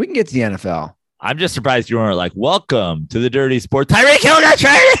 And we can get to the NFL. I'm just surprised you weren't like, welcome to the Dirty Sports. Tyreek Hill got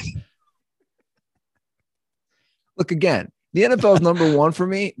traded. Look, again, the NFL is number one for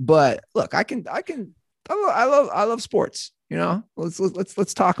me, but look, I love sports. You know,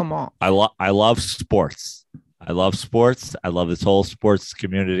 let's talk them all. I love sports. I love sports. I love this whole sports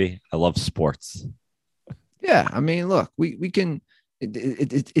community. I love sports. Yeah. I mean, look, we can,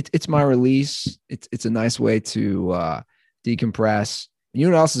 it's my release. It's a nice way to decompress. You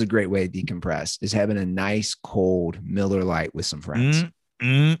know what else is a great way to decompress is having a nice cold Miller Lite with some friends.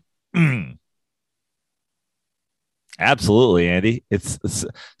 Absolutely, Andy. It's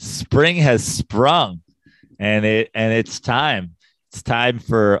spring has sprung, and it's time. It's time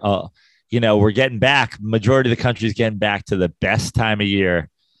for we're getting back. Majority of the country is getting back to the best time of year.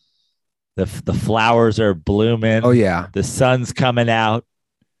 The flowers are blooming. Oh yeah, the sun's coming out,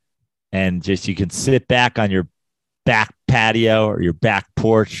 and just you can sit back on your back patio or your back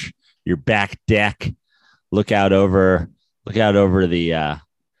porch, your back deck, look out over the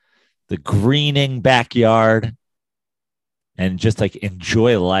greening backyard and just like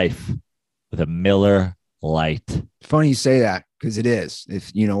enjoy life with a Miller Lite. Funny you say that because it is. If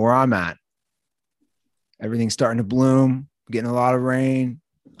you know where I'm at, everything's starting to bloom, getting a lot of rain.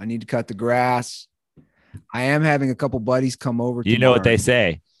 I need to cut the grass. I am having a couple buddies come over. You know what they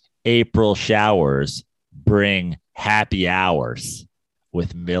say? April showers bring happy hours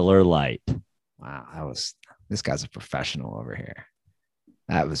with Miller Lite. Wow, this guy's a professional over here.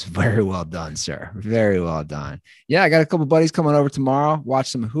 That was very well done, sir. Very well done. Yeah, I got a couple buddies coming over tomorrow. Watch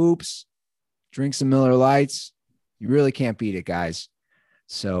some hoops, drink some Miller Lights. You really can't beat it, guys.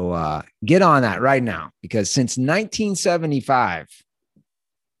 So get on that right now because since 1975,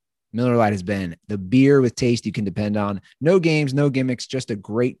 Miller Lite has been the beer with taste you can depend on. No games, no gimmicks, just a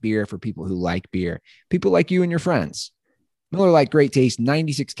great beer for people who like beer. People like you and your friends. Miller Lite, great taste,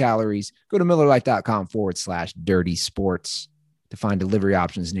 96 calories. Go to MillerLite.com/dirty sports to find delivery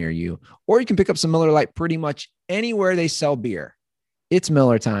options near you. Or you can pick up some Miller Lite pretty much anywhere they sell beer. It's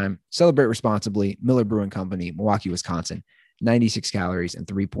Miller time. Celebrate responsibly. Miller Brewing Company, Milwaukee, Wisconsin. 96 calories and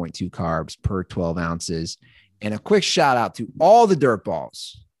 3.2 carbs per 12 ounces. And a quick shout out to all the dirt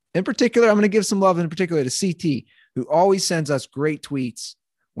balls. In particular, I'm going to give some love in particular to CT, who always sends us great tweets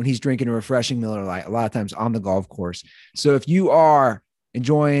when he's drinking a refreshing Miller Lite, a lot of times on the golf course. So if you are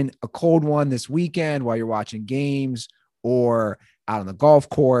enjoying a cold one this weekend while you're watching games or out on the golf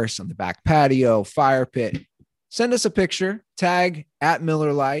course, on the back patio, fire pit, send us a picture, tag at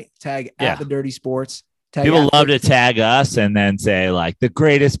Miller Lite, tag at the Dirty Sports. People love to tag us and then say like the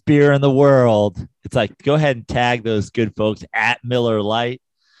greatest beer in the world. It's like, go ahead and tag those good folks at Miller Lite.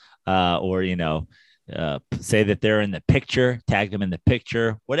 or, say that they're in the picture, tag them in the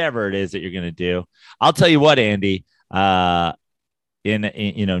picture, whatever it is that you're going to do. I'll tell you what, Andy, in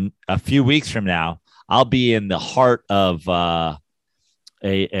a few weeks from now, I'll be in the heart of an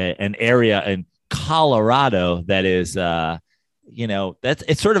area in Colorado that is,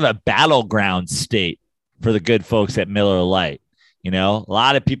 it's sort of a battleground state for the good folks at Miller Lite. A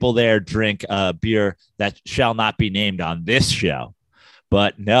lot of people there drink a beer that shall not be named on this show,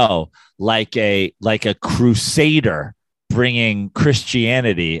 but no, like a crusader bringing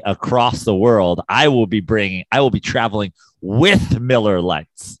Christianity across the world. I will be traveling with Miller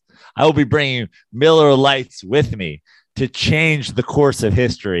Lites. I will be bringing Miller Lites with me to change the course of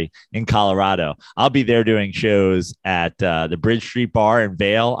history in Colorado. I'll be there doing shows at the Bridge Street Bar in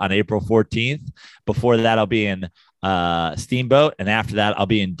Vail on April 14th. Before that, I'll be in Steamboat, and after that, I'll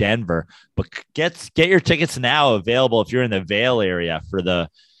be in Denver. But get your tickets now available if you're in the Vail area for the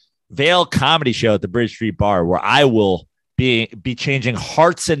Vail Comedy Show at the Bridge Street Bar, where I will be changing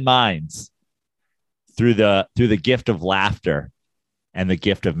hearts and minds through the gift of laughter and the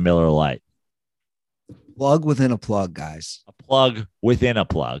gift of Miller Lite. Plug within a plug, guys. A plug within a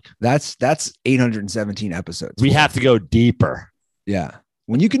plug. That's 817 episodes. We have to go deeper. Yeah.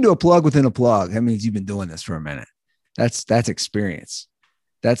 When you can do a plug within a plug, that means you've been doing this for a minute. That's experience.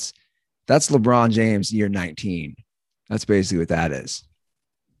 That's LeBron James year 19. That's basically what that is.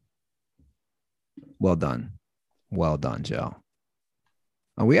 Well done. Well done, Joe.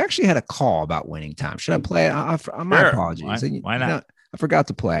 We actually had a call about winning time. Should I play it? My apologies. Why not? I forgot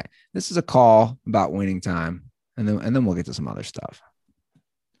to play it. This is a call about winning time, and then we'll get to some other stuff.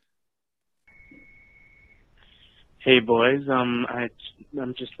 Hey boys, I'm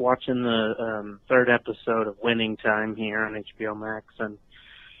just watching the third episode of Winning Time here on HBO Max, and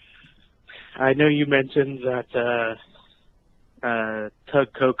I know you mentioned that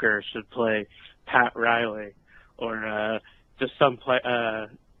Tug Coker should play Pat Riley, or just some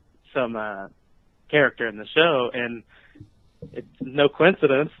character in the show, and it's no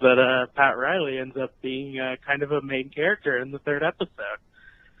coincidence that Pat Riley ends up being kind of a main character in the third episode.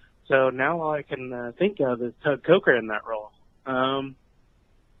 So now all I can think of is Tug Coker in that role.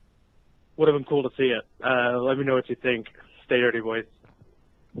 Would have been cool to see it. Let me know what you think. Stay dirty, boys.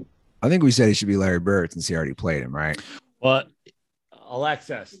 I think we said he should be Larry Bird since he already played him, right? Well,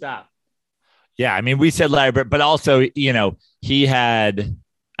 Alexa, stop. Yeah, I mean, we said Larry Bird, but also, he had,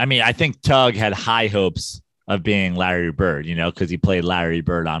 I think Tug had high hopes of being Larry Bird, because he played Larry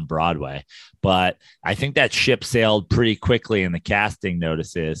Bird on Broadway. But I think that ship sailed pretty quickly in the casting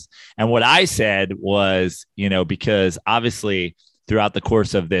notices. And what I said was, because obviously throughout the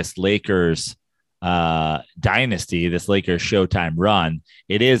course of this Lakers dynasty, this Lakers Showtime run,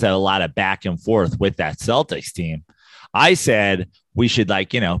 it is a lot of back and forth with that Celtics team. I said we should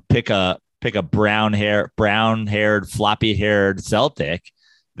pick a brown-haired, floppy-haired Celtic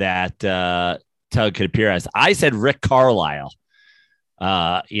that Tug could appear as. I said Rick Carlisle.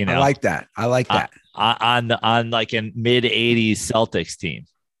 I like that. On like a mid-'80s Celtics team.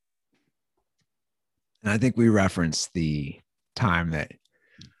 And I think we referenced the time that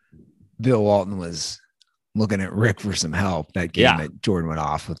Bill Walton was looking at Rick for some help. That game that Jordan went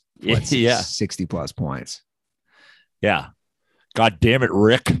off with 60 plus points. Yeah. God damn it,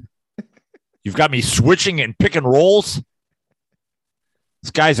 Rick. You've got me switching and picking rolls.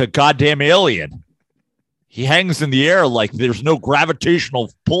 This guy's a goddamn alien. He hangs in the air like there's no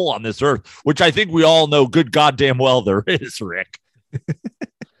gravitational pull on this earth, which I think we all know good goddamn well there is, Rick.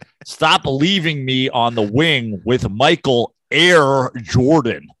 Stop leaving me on the wing with Michael Air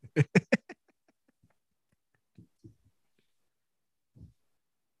Jordan.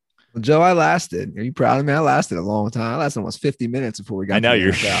 Well, Joe, I lasted. Are you proud of me? I lasted a long time. I lasted almost 50 minutes before we got. I know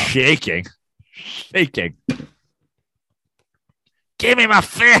you're shaking. Shaking. Give me my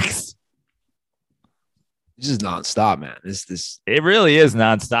fix. This is nonstop, man. It really is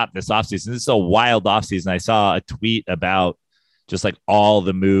nonstop this offseason. This is a wild offseason. I saw a tweet about just like all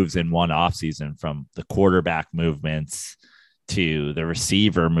the moves in one offseason, from the quarterback movements to the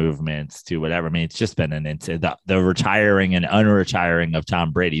receiver movements to whatever. It's just been the retiring and unretiring of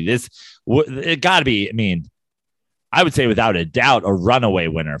Tom Brady. It got to be, I would say without a doubt, a runaway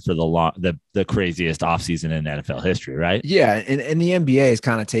winner for the craziest offseason in NFL history, right? Yeah, and the NBA has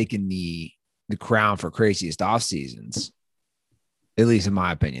kind of taken the crown for craziest off seasons, at least in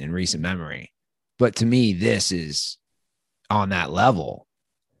my opinion, in recent memory. But to me, this is on that level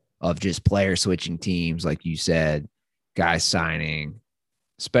of just player switching teams, like you said, guys signing,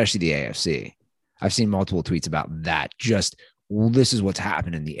 especially the AFC. I've seen multiple tweets about that. This is what's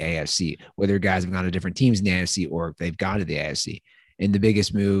happened in the AFC, whether guys have gone to different teams in the AFC or they've gone to the AFC. And the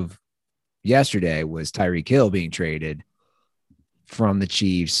biggest move yesterday was Tyreek Hill being traded from the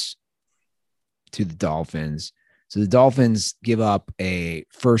Chiefs to the Dolphins. So the Dolphins give up a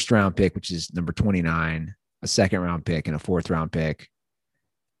first-round pick, which is number 29, a second-round pick, and a fourth-round pick,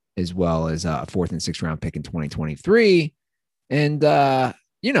 as well as a fourth and sixth-round pick in 2023. And,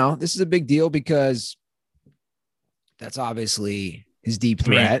 this is a big deal because that's obviously his deep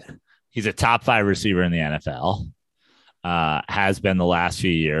threat. He's a top 5 receiver in the NFL, has been the last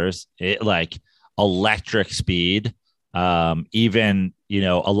few years. Electric speed. Even,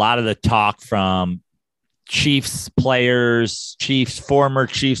 a lot of the talk from Chiefs players, former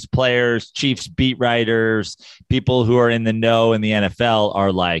Chiefs players, Chiefs beat writers, people who are in the know in the NFL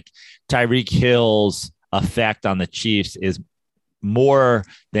are like Tyreek Hill's effect on the Chiefs is more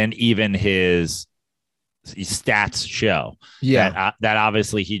than even his stats show. Yeah. That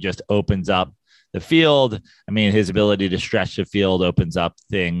obviously he just opens up the field. I mean, his ability to stretch the field opens up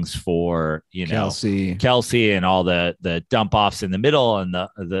things for, Kelsey and all the dump offs in the middle and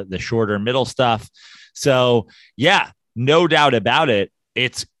the shorter middle stuff. So yeah, no doubt about it.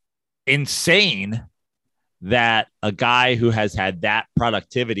 It's insane that a guy who has had that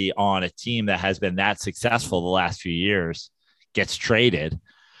productivity on a team that has been that successful the last few years gets traded.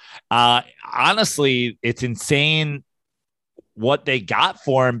 Honestly, it's insane what they got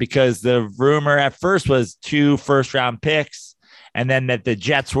for him, because the rumor at first was 2 first-round picks and then that the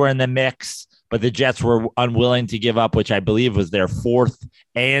Jets were in the mix, but the Jets were unwilling to give up, which I believe was their 4th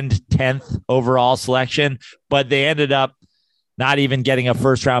and 10th overall selection. But they ended up not even getting a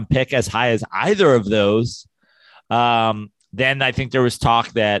first-round pick as high as either of those. Then I think there was talk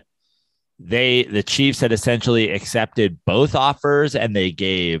that the Chiefs had essentially accepted both offers, and they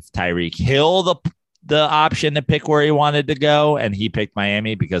gave Tyreek Hill the option to pick where he wanted to go, and he picked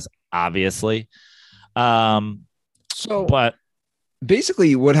Miami because obviously. But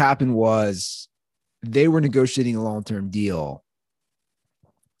basically what happened was they were negotiating a long-term deal,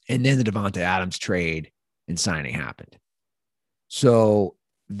 and then the Davante Adams trade and signing happened. So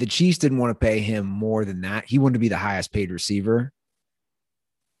the Chiefs didn't want to pay him more than that. He wanted to be the highest paid receiver,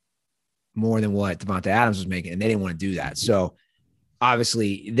 more than what Davante Adams was making, and they didn't want to do that. So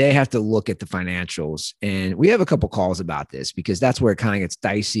obviously they have to look at the financials, and we have a couple calls about this because that's where it kind of gets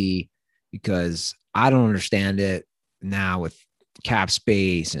dicey, because I don't understand it now with cap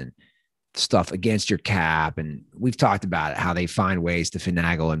space and stuff against your cap. And we've talked about it, how they find ways to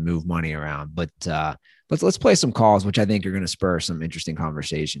finagle and move money around, but let's play some calls, which I think are going to spur some interesting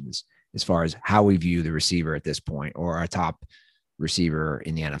conversations as far as how we view the receiver at this point, or our top receiver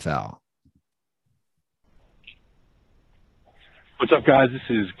in the NFL. What's up, guys? This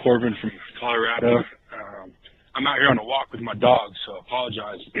is Corbin from Colorado. I'm out here on a walk with my dog, so I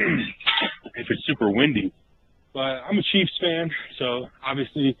apologize if it's super windy. But I'm a Chiefs fan, so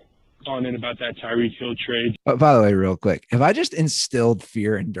obviously calling in about that Tyreek Hill trade. But by the way, real quick, have I just instilled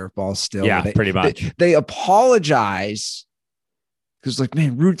fear in Dirtball still? Yeah, pretty much. They apologize because, like,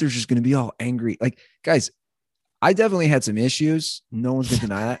 man, Ruther's just going to be all angry. Like, guys, I definitely had some issues. No one's going to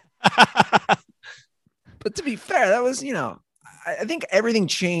deny that. But to be fair, that was, I think everything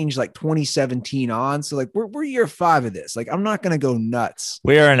changed like 2017 on. So like we're year 5 of this. Like, I'm not going to go nuts.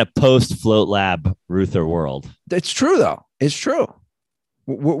 We are in a post Float Lab Ruther world. It's true though. It's true.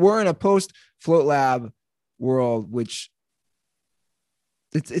 We're in a post Float Lab world, which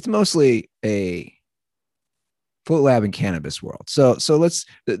it's mostly a Float Lab and cannabis world. So let's,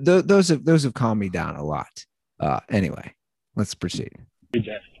 those have calmed me down a lot. Anyway, let's proceed.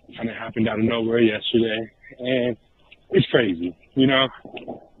 That kind of happened out of nowhere yesterday, and it's crazy.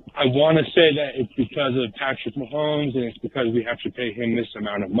 I want to say that it's because of Patrick Mahomes, and it's because we have to pay him this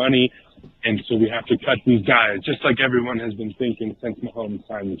amount of money, and so we have to cut these guys, just like everyone has been thinking since Mahomes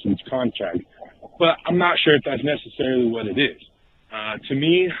signed this huge contract. But I'm not sure if that's necessarily what it is. To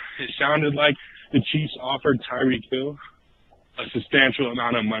me, it sounded like the Chiefs offered Tyreek Hill a substantial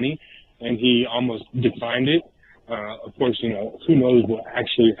amount of money, and he almost declined it. Of course, who knows what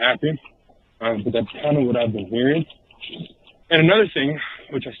actually happened, but that's kind of what I've been hearing. And another thing,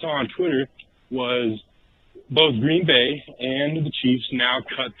 which I saw on Twitter, was both Green Bay and the Chiefs now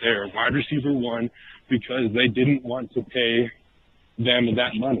cut their wide receiver 1 because they didn't want to pay them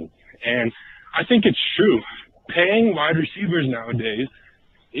that money. And I think it's true. Paying wide receivers nowadays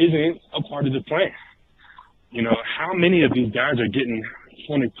isn't a part of the plan. How many of these guys are getting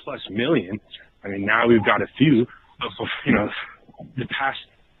 20+ million? I mean, now we've got a few, but the past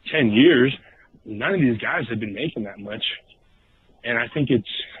 10 years, none of these guys have been making that much. And I think it's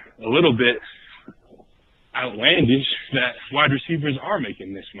a little bit outlandish that wide receivers are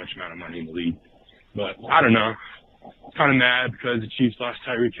making this much amount of money in the league. But I don't know. kind of mad because the Chiefs lost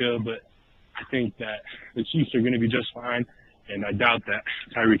Tyreek Hill, but I think that the Chiefs are going to be just fine, and I doubt that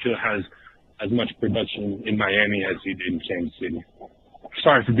Tyreek Hill has as much production in Miami as he did in Kansas City.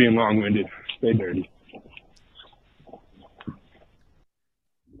 Sorry for being long-winded. Stay dirty.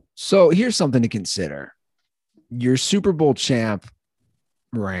 So here's something to consider. Your Super Bowl champ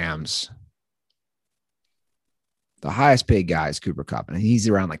Rams, the highest paid guy is Cooper Kupp, and he's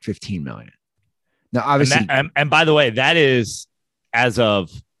around like 15 million. Now, obviously, and by the way, that is as of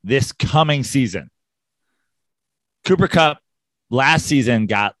this coming season. Cooper Kupp last season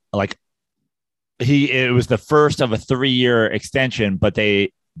got like it was the first of a 3-year extension, but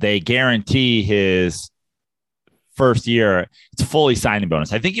they guarantee his first year. It's fully signing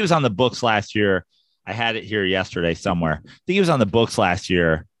bonus. I think he was on the books last year. I had it here yesterday somewhere. I think he was on the books last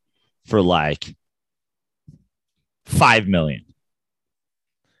year for like $5 million.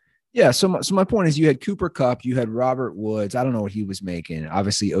 Yeah. So my point is, you had Cooper Kupp, you had Robert Woods. I don't know what he was making.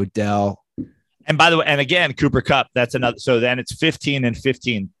 Obviously, Odell. And by the way, and again, Cooper Kupp, that's another. So then it's 15 and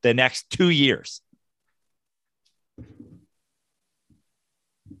 15 the next 2 years.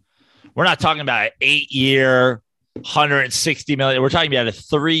 We're not talking about an 8-year, $160 million. We're talking about a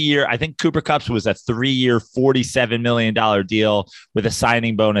 3-year. I think Cooper Kupp's was a 3-year, $47 million deal with a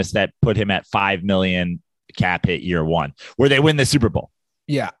signing bonus that put him at $5 million cap hit year one, where they win the Super Bowl.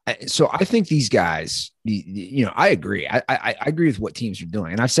 Yeah. So I think these guys, I agree. I agree with what teams are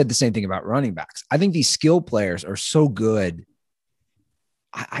doing. And I've said the same thing about running backs. I think these skill players are so good.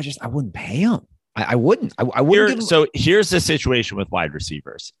 I wouldn't pay them. I wouldn't. I wouldn't. Give them. So here's the situation with wide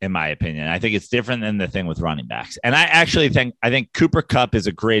receivers, in my opinion. I think it's different than the thing with running backs. And I actually think Cooper Kupp is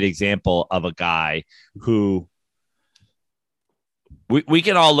a great example of a guy who we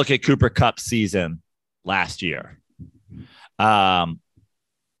can all look at Cooper Kupp's season last year.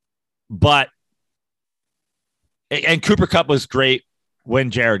 But Cooper Kupp was great when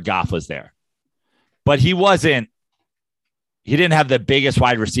Jared Goff was there, but he didn't have the biggest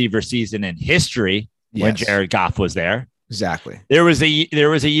wide receiver season in history when Jared Goff was there. Exactly. There was a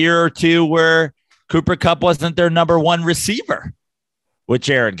year or two where Cooper Kupp wasn't their number one receiver with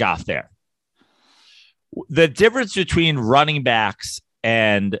Jared Goff there. The difference between running backs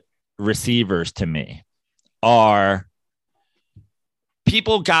and receivers to me are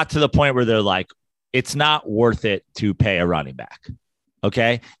people got to the point where they're like, it's not worth it to pay a running back.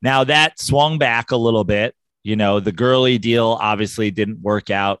 Okay. Now that swung back a little bit. The Gurley deal obviously didn't work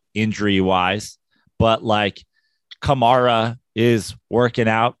out injury wise, but like Kamara is working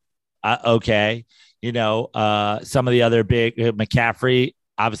out. Okay. Some of the other big McCaffrey,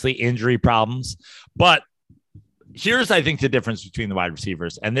 obviously injury problems, but here's, I think, the difference between the wide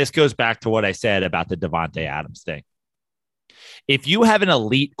receivers. And this goes back to what I said about the Davante Adams thing. If you have an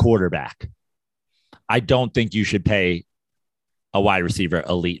elite quarterback, I don't think you should pay a wide receiver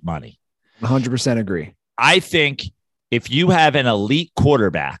elite money. 100% agree. I think if you have an elite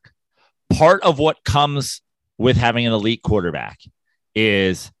quarterback, part of what comes with having an elite quarterback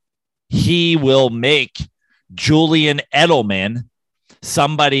is he will make Julian Edelman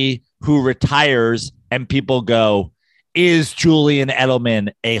somebody who retires and people go, is Julian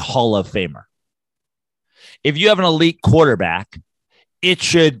Edelman a Hall of Famer? If you have an elite quarterback, it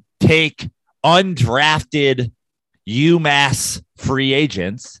should take undrafted UMass free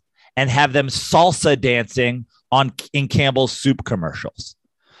agents and have them salsa dancing in Campbell's soup commercials.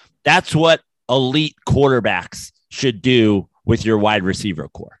 That's what elite quarterbacks should do with your wide receiver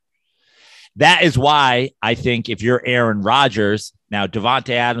core. That is why I think if you're Aaron Rodgers, now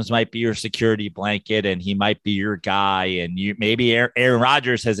Davante Adams might be your security blanket and he might be your guy. And maybe Aaron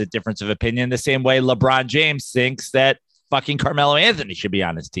Rodgers has a difference of opinion the same way LeBron James thinks that fucking Carmelo Anthony should be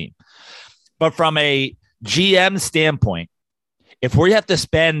on his team. But from a GM standpoint, if we have to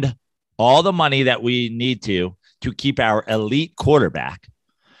spend all the money that we need to keep our elite quarterback,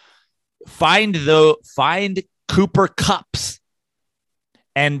 find Cooper Kupps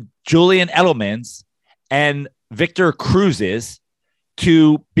and Julian Edelman's and Victor Cruz's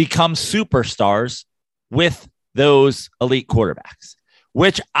to become superstars with those elite quarterbacks,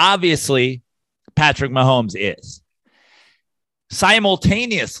 which obviously Patrick Mahomes is.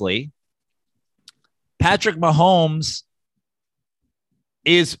 Simultaneously, Patrick Mahomes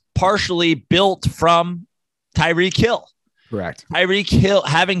is partially built from Tyreek Hill. Correct. Having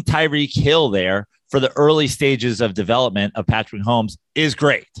Tyreek Hill there for the early stages of development of Patrick Mahomes is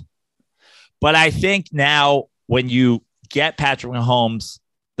great. But I think now when you get Patrick Mahomes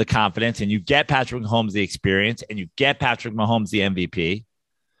the confidence and you get Patrick Mahomes the experience and you get Patrick Mahomes the MVP,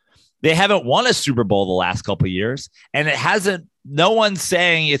 they haven't won a Super Bowl the last couple of years. And no one's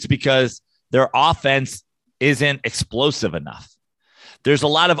saying it's because their offense isn't explosive enough. There's a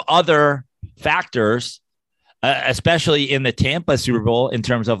lot of other factors, especially in the Tampa Super Bowl, in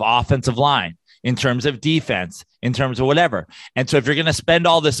terms of offensive line, in terms of defense, in terms of whatever. And so if you're going to spend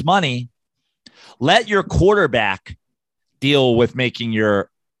all this money, let your quarterback deal with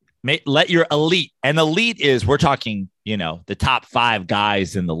let your elite, and elite is, we're talking, the top 5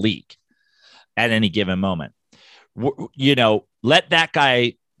 guys in the league at any given moment. Let that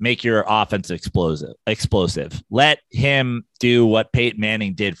guy make your offense explosive. Let him do what Peyton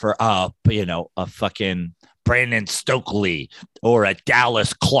Manning did for, a fucking Brandon Stokely or a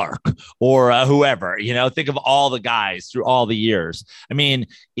Dallas Clark or whoever, think of all the guys through all the years. I mean,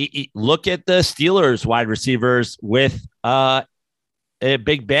 look at the Steelers wide receivers with a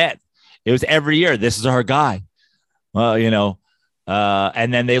Big Ben. It was every year. This is our guy. Well,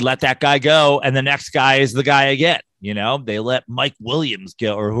 and then they let that guy go. And the next guy is the guy again. They let Mike Williams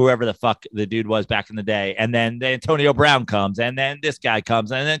go, or whoever the fuck the dude was back in the day. And then Antonio Brown comes, and then this guy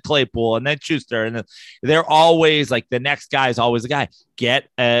comes, and then Claypool, and then Schuster. And they're always like, the next guy is always the guy. Get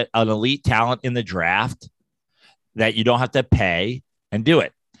an elite talent in the draft that you don't have to pay and do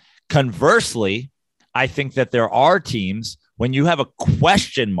it. Conversely, I think that there are teams, when you have a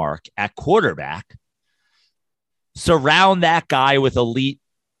question mark at quarterback, surround that guy with elite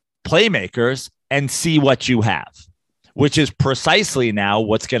playmakers and see what you have, which is precisely now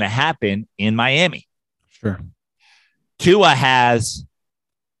what's going to happen in Miami. Sure. Tua has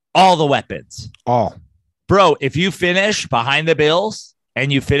all the weapons. All. Bro, if you finish behind the Bills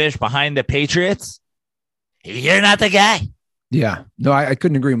and you finish behind the Patriots, you're not the guy. Yeah. No, I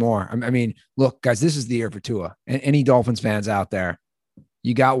couldn't agree more. I mean, look, guys, this is the year for Tua. And any Dolphins fans out there,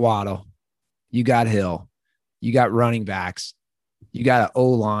 you got Waddle, you got Hill, you got running backs, you got an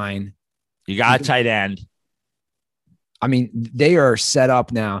O-line, you got a tight end. I mean, they are set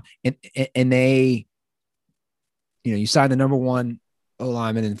up now, and they, you signed the number 1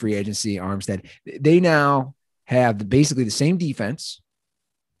 O-lineman in free agency, Armstead. They now have basically the same defense,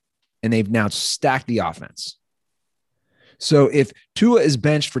 and they've now stacked the offense. So if Tua is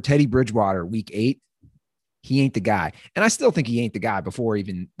benched for Teddy Bridgewater week 8, he ain't the guy. And I still think he ain't the guy before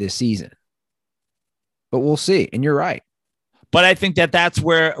even this season. But we'll see. And you're right. But I think that that's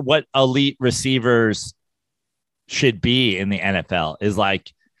what elite receivers should be in the NFL is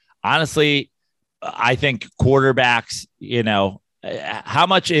like, honestly, I think quarterbacks, how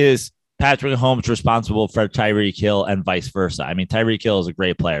much is Patrick Mahomes responsible for Tyreek Hill and vice versa? I mean, Tyreek Hill is a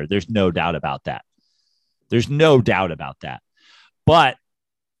great player. There's no doubt about that. But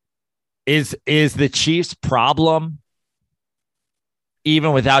is the Chiefs' problem,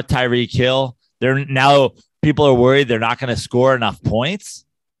 even without Tyreek Hill, people are worried they're not going to score enough points?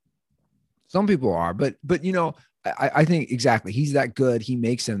 Some people are, but I think exactly. He's that good. He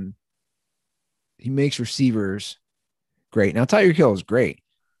makes receivers great. Now, Tyreek Hill is great,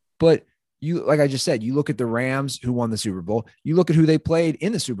 but like I just said, you look at the Rams who won the Super Bowl. You look at who they played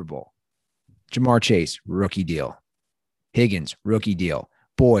in the Super Bowl. Jamar Chase, rookie deal. Higgins, rookie deal.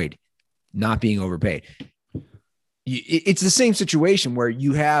 Boyd, not being overpaid. It's the same situation where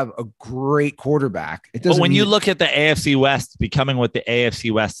you have a great quarterback. But when you look at the AFC West becoming what the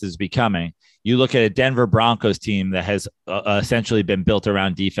AFC West is becoming, you look at a Denver Broncos team that has essentially been built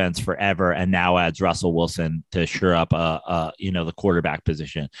around defense forever and now adds Russell Wilson to shore up the quarterback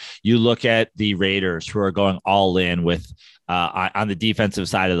position. You look at the Raiders, who are going all in with on the defensive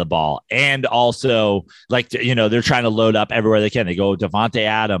side of the ball. And also, they're trying to load up everywhere they can. They go Devontae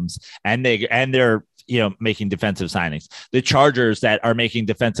Adams, and they're making defensive signings. The Chargers that are making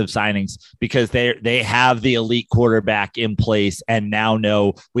defensive signings because they have the elite quarterback in place and now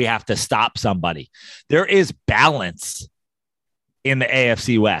know we have to stop somebody. There is balance in the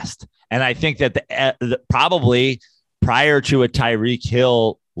AFC West. And I think that probably prior to a Tyreek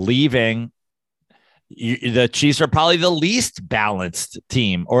Hill leaving, the Chiefs are probably the least balanced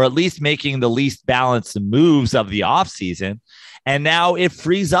team, or at least making the least balanced moves of the offseason. And now it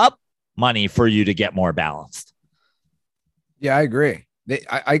frees up money for you to get more balanced. Yeah, I agree.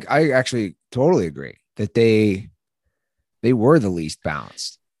 I actually totally agree that they were the least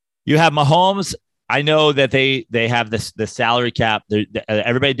balanced. You have Mahomes. I know that they have the salary cap.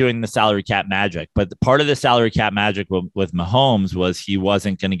 Everybody doing the salary cap magic, but the part of the salary cap magic with Mahomes was he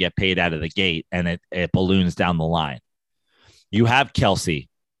wasn't going to get paid out of the gate, and it balloons down the line. You have Kelsey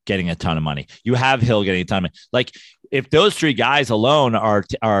getting a ton of money. You have Hill getting a ton of money. Like, if those 3 guys alone are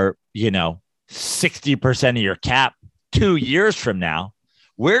 60% of your cap 2 years from now,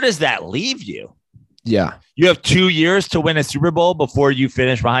 where does that leave you? Yeah. You have 2 years to win a Super Bowl before you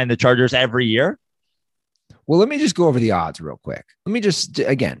finish behind the Chargers every year. Well, let me just go over the odds real quick. Let me just,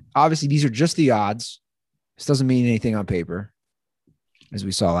 again, obviously these are just the odds. This doesn't mean anything on paper, as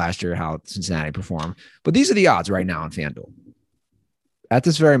we saw last year how Cincinnati performed. But these are the odds right now on FanDuel at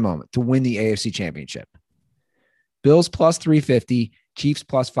this very moment to win the AFC Championship. Bills plus 350, Chiefs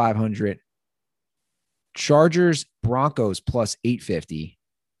plus 500, Chargers, Broncos plus 850,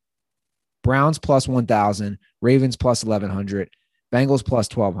 Browns plus 1,000, Ravens plus 1,100, Bengals plus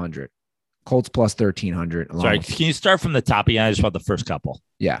 1,200, Colts plus 1,300. Sorry, can you start from the top again? I just want the first couple.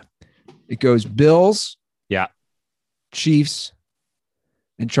 Yeah. It goes Bills, yeah, Chiefs,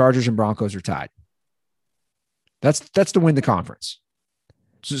 and Chargers and Broncos are tied. That's to win the conference.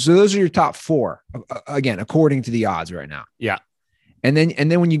 So those are your top four, again, according to the odds right now. Yeah. And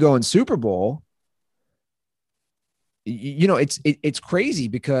then when you go in Super Bowl, you know, it's crazy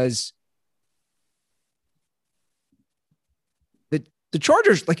because the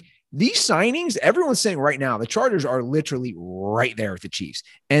Chargers, like these signings, everyone's saying right now, the Chargers are literally right there with the Chiefs.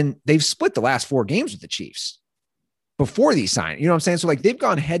 And they've split the last 4 games with the Chiefs before these signings. You know what I'm saying? So like they've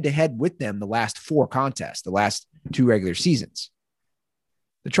gone head to head with them the last 4 contests, the last 2 regular seasons.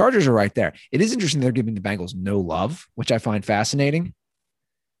 The Chargers are right there. It is interesting they're giving the Bengals no love, which I find fascinating.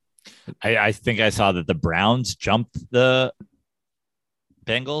 I think I saw that the Browns jumped the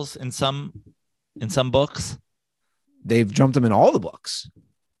Bengals in some books. They've jumped them in all the books.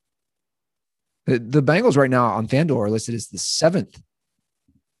 The Bengals right now on FanDuel are listed as the 7th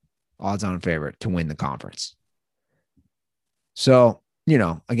odds-on favorite to win the conference. So, you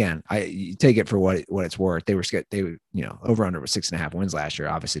know, again, you take it for what it's worth. They were, you know, over under was 6.5 wins last year.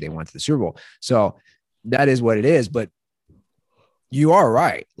 Obviously, they went to the Super Bowl. So that is what it is. But you are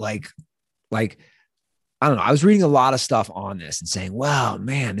right. Like, I don't know. I was reading a lot of stuff on this and saying, wow,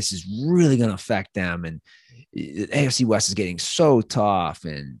 man, this is really going to affect them. And the AFC West is getting so tough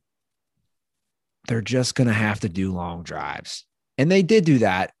and they're just going to have to do long drives. And they did do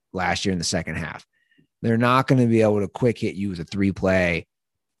that last year in the second half. They're not going to be able to quick hit you with a 3-play,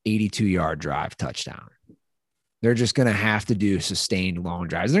 82-yard drive touchdown. They're just going to have to do sustained long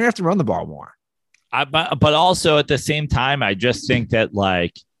drives. They're going to have to run the ball more. But also at the same time, I just think that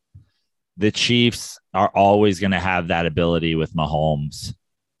like the Chiefs are always going to have that ability with Mahomes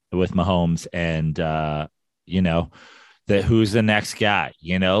and, you know, that who's the next guy,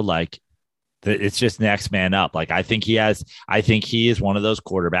 you know, like it's just next man up. Like, I think he is one of those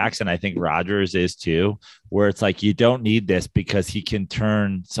quarterbacks, and I think Rodgers is too, where it's like, you don't need this because he can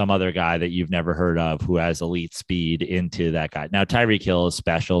turn some other guy that you've never heard of who has elite speed into that guy. Now, Tyreek Hill is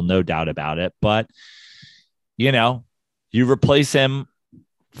special, no doubt about it, but you know, you replace him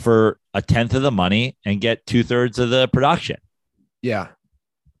for 1/10 of the money and get 2/3 of the production. Yeah,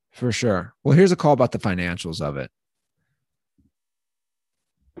 for sure. Well, here's a call about the financials of it.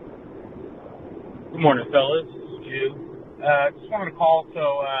 Good morning, fellas. This is Jew. Just wanted to call to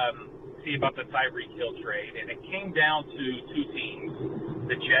see about the Tyreek Hill trade, and it came down to 2 teams,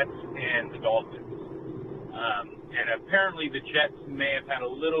 the Jets and the Dolphins. And apparently the Jets may have had a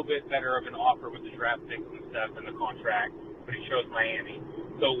little bit better of an offer with the draft picks and stuff and the contract, but he chose Miami.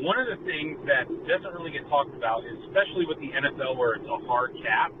 So one of the things that doesn't really get talked about, especially with the NFL where it's a hard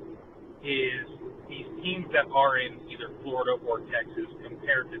cap, is these teams that are in either Florida or Texas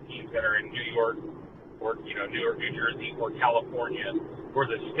compared to teams that are in New York or, you know, New York, New Jersey or California, where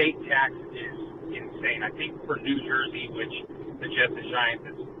the state tax is insane. I think for New Jersey, which the Jets and Giants,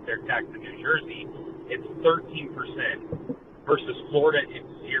 their tax in New Jersey, it's 13% versus Florida, it's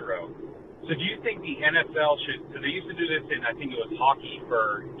 0. So do you think the NFL should, so they used to do this in, I think it was hockey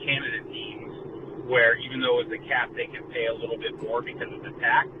for Canada teams, where even though it's a cap, they can pay a little bit more because of the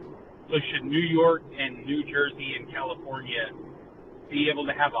tax. So should New York and New Jersey and California be able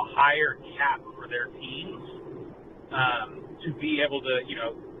to have a higher cap for their teams to be able to, you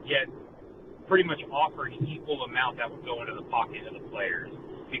know, get pretty much offer an equal amount that would go into the pocket of the players?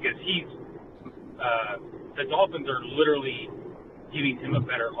 Because the Dolphins are literally giving him a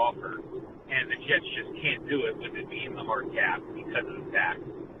better offer, and the Jets just can't do it with it being the hard cap because of the tax.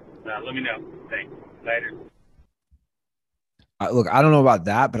 Let me know. Thanks. Later. Look, I don't know about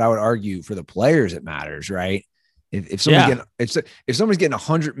that, but I would argue for the players it matters, right? If somebody's if somebody's getting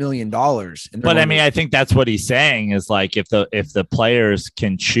 $100 million, but I mean, I think that's what he's saying is like if the players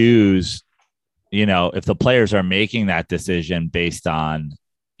can choose, you know, if the players are making that decision based on,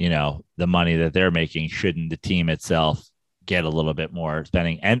 you know, the money that they're making, shouldn't the team itself get a little bit more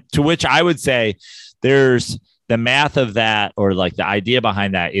spending? And to which I would say there's the math of that, or like the idea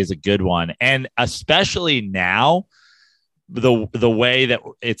behind that is a good one. And especially now, the way that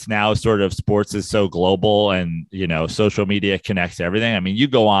it's now sort of sports is so global and, you know, social media connects everything. I mean, you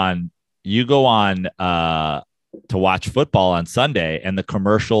go on to watch football on Sunday and the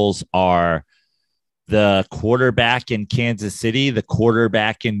commercials are the quarterback in Kansas City, the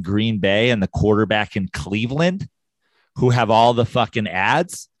quarterback in Green Bay, and the quarterback in Cleveland who have all the fucking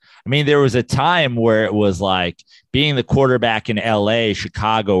ads. I mean, there was a time where it was like being the quarterback in LA,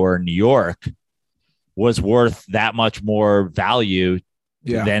 Chicago, or New York was worth that much more value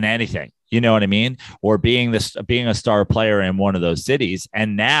than anything. You know what I mean? Or being a star player in one of those cities.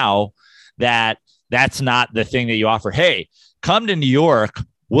 And now that's not the thing that you offer. Hey, come to New York.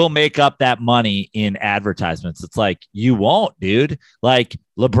 We'll make up that money in advertisements. It's like, you won't, dude. Like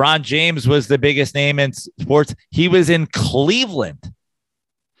LeBron James was the biggest name in sports. He was in Cleveland.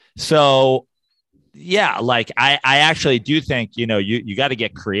 So yeah, like I actually do think, you got to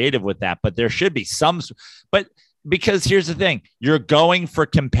get creative with that, but there should be but because here's the thing, you're going for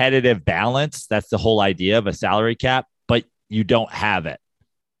competitive balance. That's the whole idea of a salary cap, but you don't have it.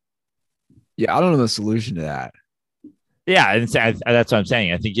 Yeah. I don't know the solution to that. Yeah. And that's what I'm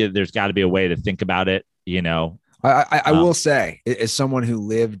saying. I think there's got to be a way to think about it. I will say, as someone who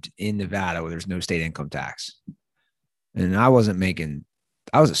lived in Nevada where there's no state income tax, and I was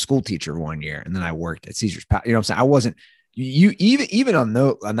a school teacher one year, and then I worked at Caesar's Palace. You know what I'm saying? I wasn't even on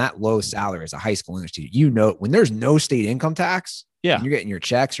that low salary as a high school English teacher, when there's no state income tax, yeah, you're getting your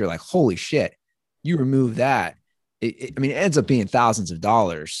checks, you're like, holy shit, you remove that. It ends up being thousands of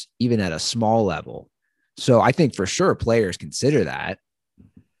dollars, even at a small level. So I think for sure players consider that.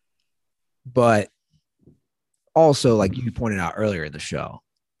 But also, like you pointed out earlier in the show,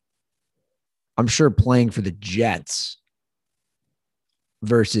 I'm sure playing for the Jets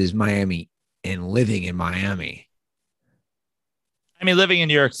versus Miami and living in Miami. I mean, living in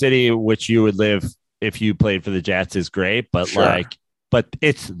New York City, which you would live if you played for the Jets, is great, but sure. but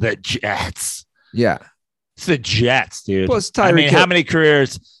it's the Jets. Yeah. It's the Jets, dude. Plus Tyreek Hill. How many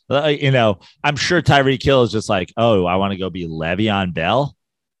careers, I'm sure Tyreek Hill is just like, oh, I want to go be Le'Veon Bell,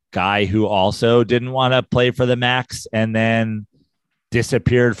 guy who also didn't want to play for the Max and then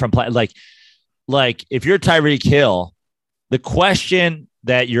disappeared from play. Like if you're Tyreek Hill, the question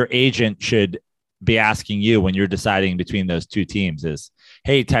that your agent should be asking you when you're deciding between those two teams is,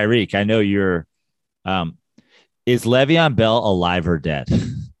 hey, Tyreek, I know you're, is Le'Veon Bell alive or dead?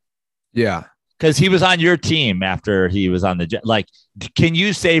 Yeah. Because he was on your team after he was on the, like, can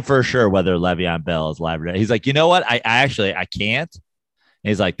you say for sure whether Le'Veon Bell is alive or dead? He's like, you know what? I can't. And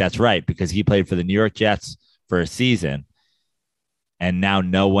he's like, that's right. Because he played for the New York Jets for a season. And now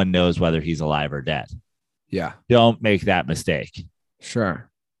no one knows whether he's alive or dead. Yeah. Don't make that mistake. Sure.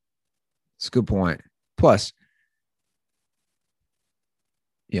 It's a good point. Plus,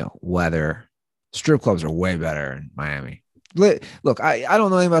 weather. Strip clubs are way better in Miami. Look, I don't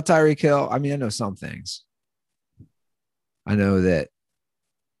know anything about Tyreek Hill. I mean, I know some things. I know that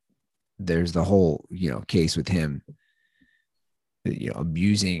there's the whole, case with him,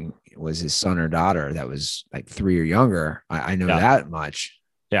 abusing was his son or daughter that was like 3 or younger. I know that much.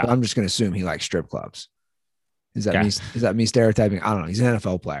 Yeah. But I'm just going to assume he likes strip clubs. Is that me stereotyping? I don't know. He's an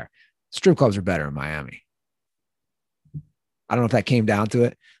NFL player. Strip clubs are better in Miami. I don't know if that came down to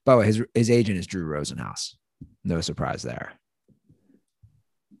it. By the way, his agent is Drew Rosenhaus. No surprise there.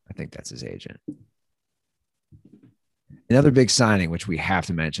 I think that's his agent. Another big signing, which we have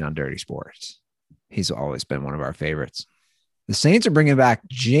to mention on Dirty Sports. He's always been one of our favorites. The Saints are bringing back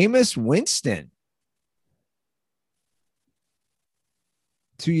Jameis Winston.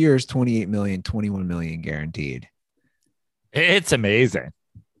 2 years, $28 million, $21 million guaranteed. It's amazing.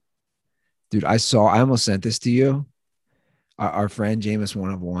 Dude, I almost sent this to you. Our friend Jameis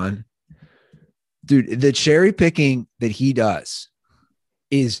 1 of 1. Dude, the cherry picking that he does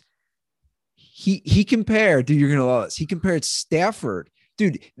is he compared, dude, you're going to love this. He compared Stafford.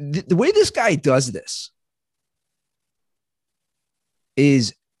 Dude, the way this guy does this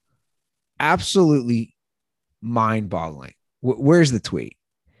is absolutely mind-boggling. Where's the tweet?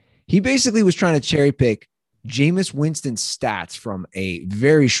 He basically was trying to cherry pick Jameis Winston's stats from a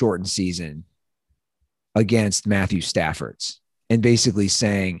very shortened season against Matthew Stafford's and basically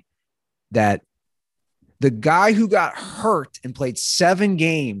saying that the guy who got hurt and played 7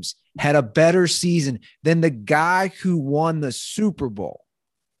 games had a better season than the guy who won the Super Bowl.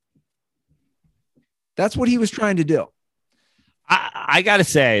 That's what he was trying to do. I got to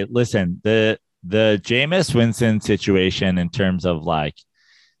say, listen, the Jameis Winston situation in terms of like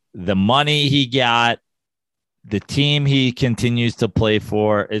the money he got, the team he continues to play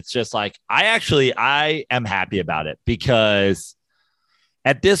for, it's just like, I am happy about it because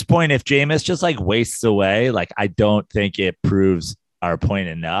at this point, if Jameis just like wastes away, like, I don't think it proves our point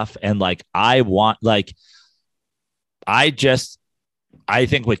enough. And like, I think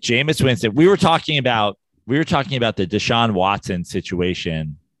with Jameis Winston, we were talking about the Deshaun Watson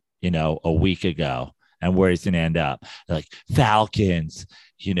situation, a week ago. and where he's going to end up. Like Falcons,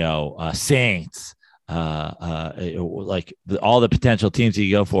 Saints, all the potential teams he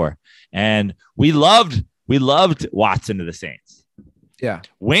could go for. And we loved Watson to the Saints. Yeah.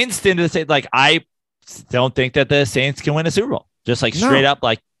 Winston to the Saints. Like, I don't think that the Saints can win a Super Bowl. Just like straight up,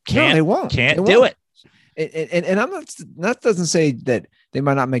 like, they won't. Can't do it. And I'm not, that doesn't say that they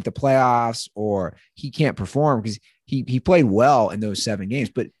might not make the playoffs or he can't perform, because he played well in those 7 games,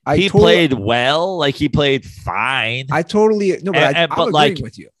 but he played well. Like, he played fine. I totally, no, but I'm agreeing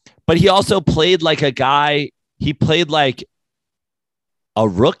with you. But he also played like a guy. He played like a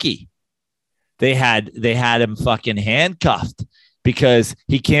rookie. They had him fucking handcuffed because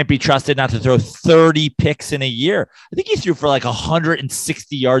he can't be trusted not to throw 30 picks in a year. I think he threw for like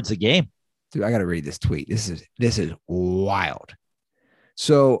 160 yards a game. Dude, I got to read this tweet. This is wild.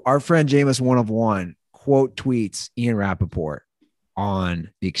 So our friend Jameis 1 of 1 quote tweets Ian Rappaport on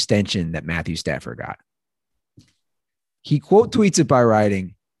the extension that Matthew Stafford got. He quote tweets it by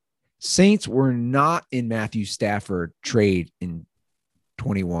writing, Saints were not in Matthew Stafford trade in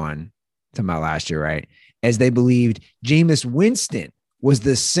 21, to my last year, right? As they believed Jameis Winston was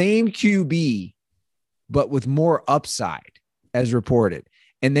the same QB, but with more upside, as reported.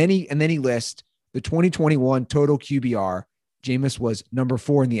 And then he lists the 2021 total QBR. Jameis was number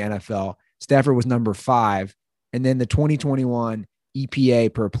 4 in the NFL. Stafford was number 5. And then the 2021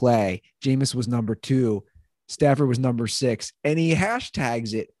 EPA per play, Jameis was number 2. Stafford was number 6. And he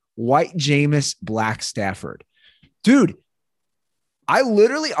hashtags it White Jameis, Black Stafford. Dude,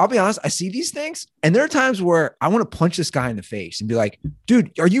 I'll be honest, I see these things, and there are times where I want to punch this guy in the face and be like,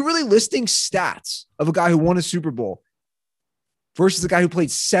 dude, are you really listing stats of a guy who won a Super Bowl versus a guy who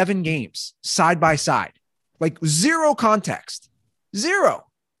played 7 games side by side? Like, zero context. Zero.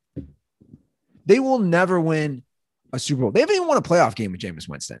 They will never win a Super Bowl. They haven't even won a playoff game with Jameis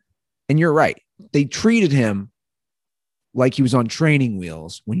Winston. And you're right. They treated him like he was on training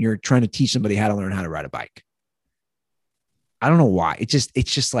wheels when you're trying to teach somebody how to learn how to ride a bike. I don't know why. It's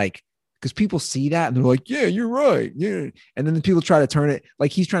just like, because people see that and they're like, yeah, you're right. Yeah. And then the people try to turn it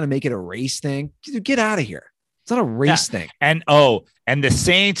like he's trying to make it a race thing. Dude, get out of here. It's not a race thing. And the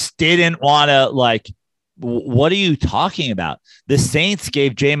Saints didn't want to, like, what are you talking about? The Saints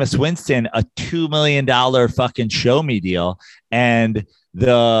gave Jameis Winston a $2 million fucking show me deal. And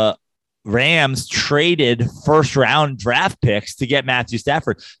the Rams traded 1st-round draft picks to get Matthew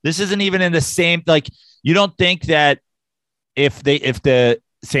Stafford. This isn't even in the same, like, you don't think that if the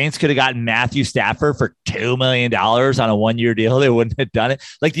Saints could have gotten Matthew Stafford for $2 million on a 1-year deal, they wouldn't have done it.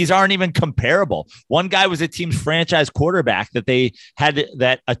 Like, these aren't even comparable. One guy was a team's franchise quarterback that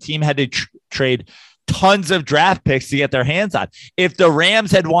a team had to trade tons of draft picks to get their hands on. If the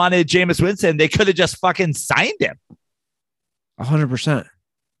Rams had wanted Jameis Winston, they could have just fucking signed him. 100%.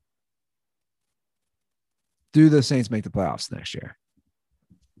 Do the Saints make the playoffs next year?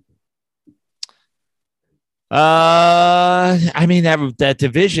 I mean, that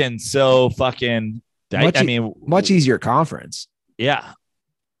division, so fucking, much easier conference. Yeah.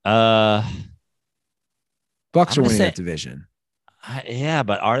 Bucks are winning that division. Yeah,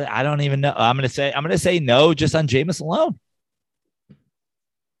 but I don't even know. I'm going to say no, just on Jameis alone.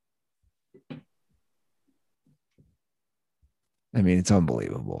 I mean, it's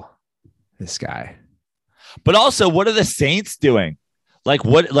unbelievable. This guy. But also, what are the Saints doing?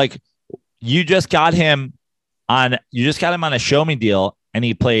 You just got him on a show me deal and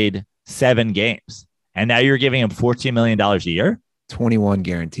he played 7 games. And now you're giving him $14 million a year? 21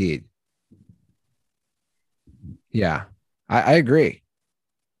 guaranteed. Yeah, I agree.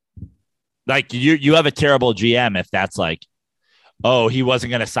 Like, you have a terrible GM if that's like, oh, he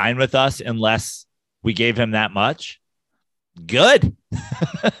wasn't going to sign with us unless we gave him that much. Good.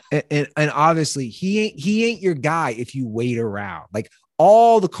 and obviously he ain't your guy if you wait around. Like,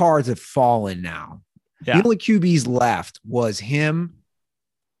 all the cards have fallen now. Yeah. The only QBs left was him,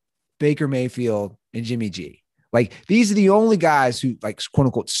 Baker Mayfield, and Jimmy G. Like, these are the only guys who, like, quote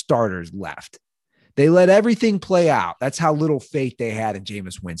unquote starters left. They let everything play out. That's how little faith they had in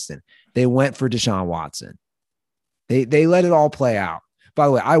Jameis Winston. They went for Deshaun Watson. They let it all play out. By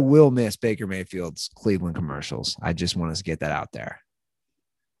the way, I will miss Baker Mayfield's Cleveland commercials. I just want us to get that out there.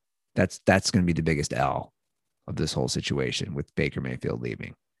 That's going to be the biggest L of this whole situation with Baker Mayfield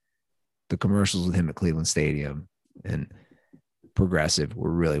leaving. The commercials with him at Cleveland Stadium and Progressive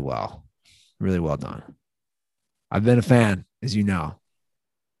were really well done. I've been a fan, as you know.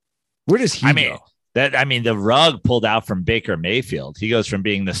 Where does he go? The rug pulled out from Baker Mayfield. He goes from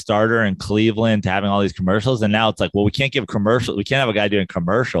being the starter in Cleveland to having all these commercials. And now it's like, well, we can't give commercials. We can't have a guy doing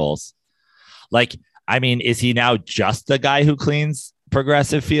commercials. Like, I mean, is he now just the guy who cleans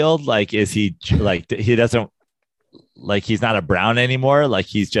Progressive Field? Like, is he like he doesn't like he's not a Brown anymore? Like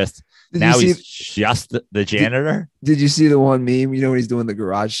he's just he's just the janitor. Did you see the one meme? You know when he's doing the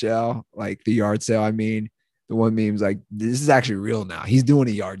garage sale, like the yard sale? I mean, the one meme's like, this is actually real now. He's doing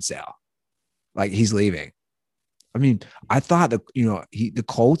a yard sale, like he's leaving. I mean, I thought that the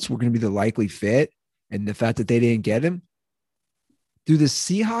Colts were going to be the likely fit, and the fact that they didn't get him. Do the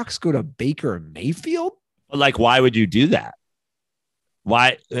Seahawks go to Baker Mayfield? Like, why would you do that?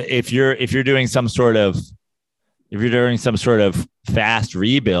 Why, if you're doing some sort of fast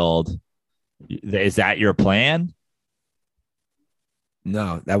rebuild, is that your plan?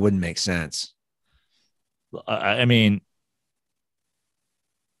 No, that wouldn't make sense. I mean,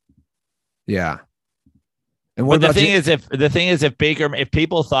 yeah. And what the thing is, if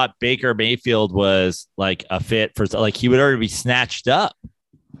people thought Baker Mayfield was like a fit for, like, he would already be snatched up.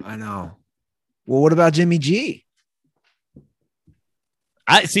 I know. Well, what about Jimmy G?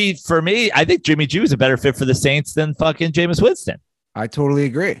 I see. For me, I think Jimmy G is a better fit for the Saints than fucking Jameis Winston. I totally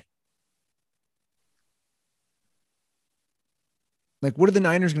agree. Like, what are the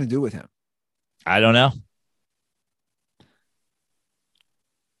Niners going to do with him? I don't know.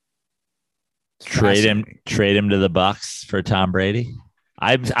 Trade him to the Bucs for Tom Brady.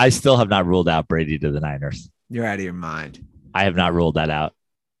 I still have not ruled out Brady to the Niners. You're out of your mind. I have not ruled that out.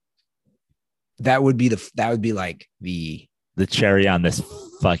 That would be like the cherry on this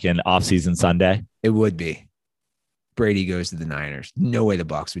fucking offseason Sunday. It would be. Brady goes to the Niners. No way the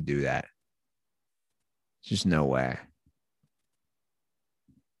Bucs would do that. Just no way.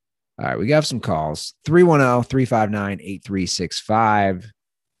 All right, we got some calls. 310-359-8365.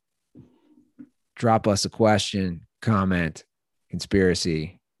 Drop us a question, comment,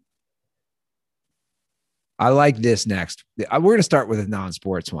 conspiracy. I like this next. We're going to start with a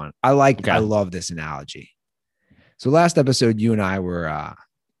non-sports one. I love this analogy. So last episode, you and I were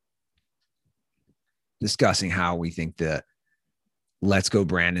discussing how we think the Let's Go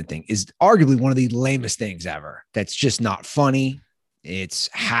Brandon thing is arguably one of the lamest things ever. That's just not funny. It's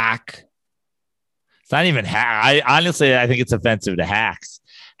hack. It's not even hack. I think it's offensive to hacks.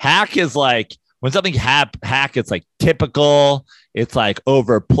 Hack is like, when something hack, it's like typical. It's like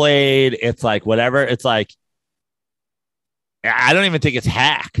overplayed. It's like whatever. It's like, I don't even think it's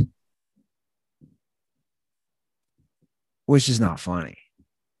hack. Which is not funny.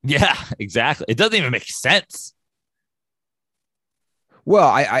 Yeah, exactly. It doesn't even make sense. Well,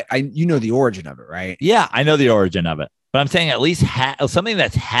 I you know the origin of it, right? Yeah, I know the origin of it. But I'm saying at least something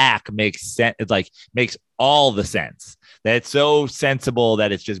that's hack makes sense. It's like makes all the sense. That it's so sensible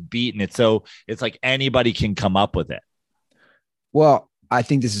that it's just beaten. It's like anybody can come up with it. Well, I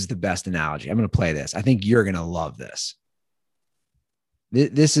think this is the best analogy. I'm going to play this. I think you're going to love this.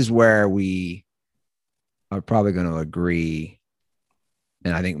 This is where we are probably going to agree,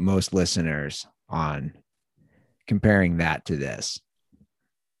 and I think most listeners, on comparing that to this.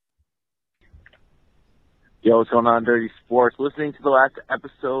 Yo, what's going on, Dirty Sports? Listening to the last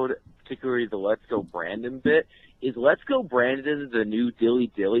episode, particularly the Let's Go Brandon bit, is Let's Go Brandon the new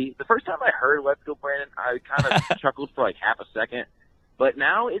Dilly Dilly? The first time I heard Let's Go Brandon, I kind of chuckled for like half a second. But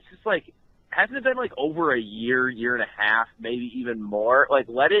now it's just like, hasn't it been like over a year and a half, maybe even more? Like,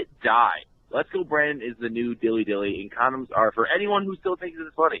 let it die. Let's Go Brandon is the new Dilly Dilly, and condoms are for anyone who still thinks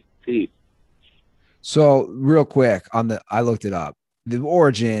it's funny. Peace. So real quick, I looked it up. The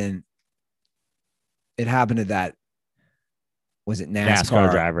origin, it happened to that, was it NASCAR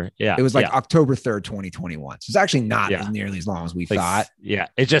driver? Yeah. It was like October 3rd, 2021. So it's actually not as nearly as long as we thought. Yeah.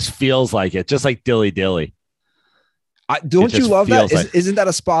 It just feels like it, just like Dilly Dilly. Don't you love that? Isn't that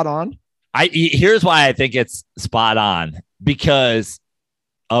a spot on? Here's why I think it's spot on, because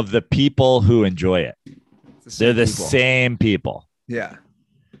of the people who enjoy it. They're the same people. Yeah.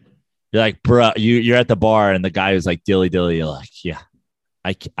 You're like, bro, you're at the bar and the guy who's like Dilly Dilly, you're like, yeah.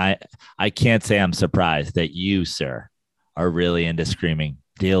 I can't say I'm surprised that you, sir, are really into screaming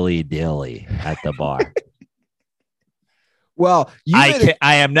Dilly Dilly at the bar. Well, I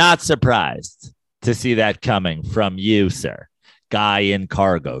am not surprised to see that coming from you, sir. Guy in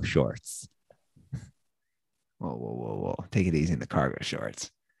cargo shorts. Whoa. Take it easy in the cargo shorts.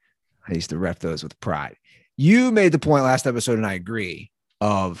 I used to rep those with pride. You made the point last episode, and I agree,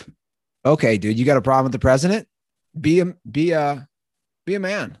 of, okay, dude, you got a problem with the president? Be a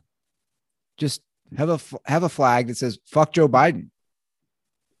man. Just have a flag that says "fuck Joe Biden."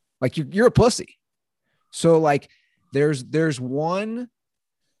 Like, you're a pussy. So like there's one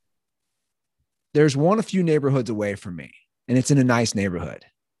a few neighborhoods away from me, and it's in a nice neighborhood.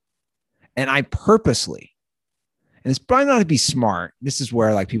 And I purposely, and it's probably not to be smart. This is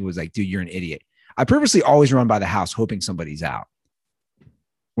where like people was like, dude, you're an idiot. I purposely always run by the house hoping somebody's out.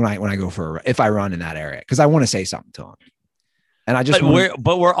 when I go if I run in that area, because I want to say something to him. And I just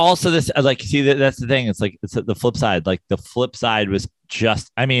we're also this like, see, that's the thing. It's like, it's the flip side. Like the flip side was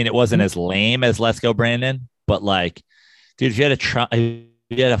just, I mean, it wasn't as lame as Let's Go Brandon, but like, dude, if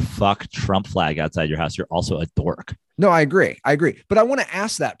you had a fuck Trump flag outside your house, you're also a dork. No, I agree. But I want to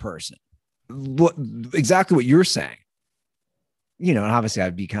ask that person exactly what you're saying. You know, and obviously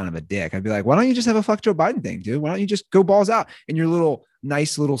I'd be kind of a dick. I'd be like, why don't you just have a fuck Joe Biden thing, dude? Why don't you just go balls out in your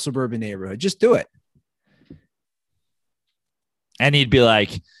nice little suburban neighborhood? Just do it. And he'd be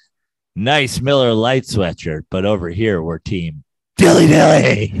like, nice Miller Lite sweatshirt, but over here we're team Dilly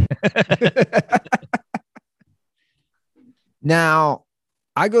Dilly. Now,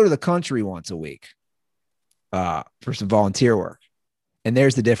 I go to the country once a week for some volunteer work. And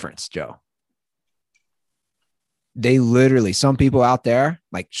there's the difference, Joe. They literally, some people out there,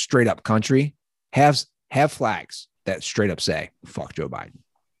 like straight up country, have flags that straight up say, fuck Joe Biden.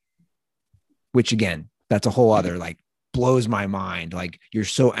 Which again, that's a whole other, like, blows my mind. Like, you're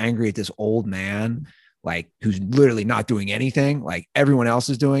so angry at this old man, like, who's literally not doing anything. Like, everyone else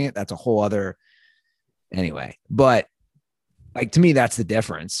is doing it. That's a whole other, anyway. But like, to me, that's the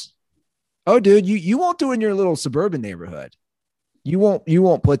difference. Oh, dude, you won't do it in your little suburban neighborhood. You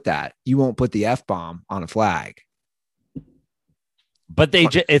won't put that. You won't put the F-bomb on a flag. But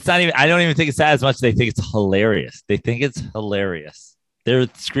it's not even, I don't even think it's that as much. They think it's hilarious. They're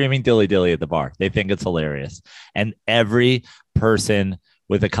screaming dilly dilly at the bar. They think it's hilarious. And every person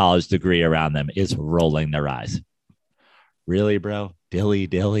with a college degree around them is rolling their eyes. Really, bro? Dilly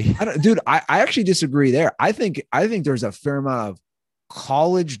dilly. I actually disagree there. I think there's a fair amount of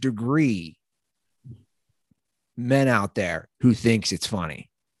college degree men out there who thinks it's funny,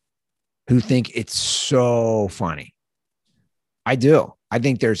 who think it's so funny. I do. I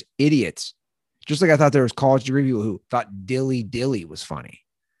think there's idiots. Just like I thought there was college degree people who thought dilly dilly was funny.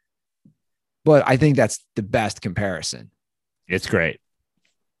 But I think that's the best comparison. It's great.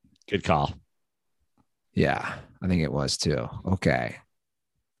 Good call. Yeah, I think it was too. Okay.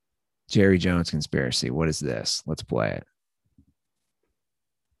 Jerry Jones conspiracy. What is this? Let's play it.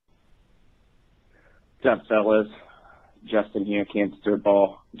 What's up, fellas? Justin here, Kansas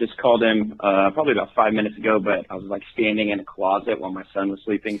Dirtball. Just called him probably about 5 minutes ago, but I was like standing in a closet while my son was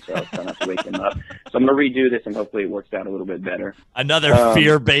sleeping, so I was trying not to wake him up. So I'm going to redo this, and hopefully it works out a little bit better. Another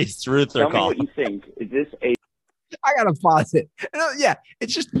fear-based Ruther call. Tell me what you think. Is this a... I got to pause it. Yeah,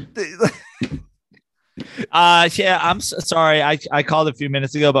 it's just... Yeah, I'm sorry. I called a few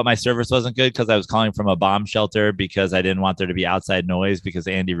minutes ago, but my service wasn't good because I was calling from a bomb shelter because I didn't want there to be outside noise because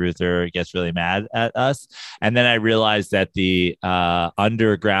Andy Ruther gets really mad at us. And then I realized that the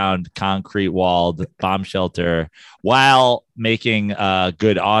underground concrete walled bomb shelter, while making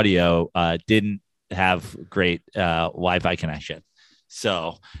good audio, didn't have great Wi-Fi connection.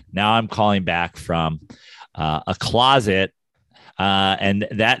 So now I'm calling back from a closet. And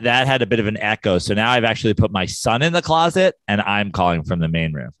that had a bit of an echo. So now I've actually put my son in the closet and I'm calling from the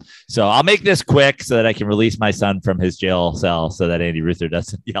main room. So I'll make this quick so that I can release my son from his jail cell so that Andy Ruther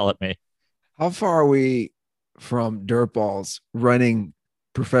doesn't yell at me. How far are we from Dirtballs running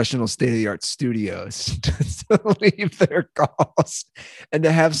professional state-of-the-art studios to leave their calls and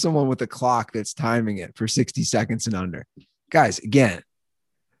to have someone with a clock that's timing it for 60 seconds and under? Guys, again,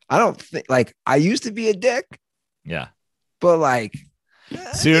 I don't think, like, I used to be a dick. Yeah. But like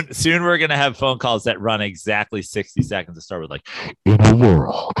soon we're gonna have phone calls that run exactly 60 seconds to start with, like, in a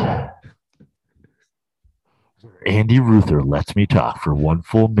world where Andy Ruther lets me talk for 1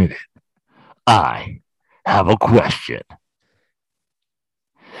 full minute, I have a question.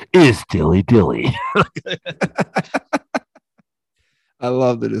 Is dilly dilly? I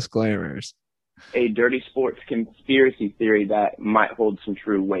love the disclaimers. A dirty sports conspiracy theory that might hold some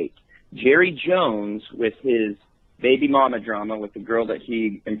true weight. Jerry Jones, with his baby mama drama with the girl that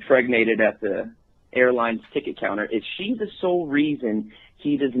he impregnated at the airline's ticket counter, is she the sole reason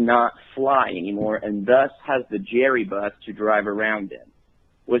he does not fly anymore and thus has the Jerry bus to drive around in?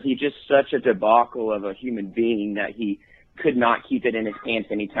 Was he just such a debacle of a human being that he could not keep it in his pants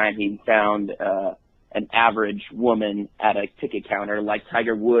anytime he found an average woman at a ticket counter like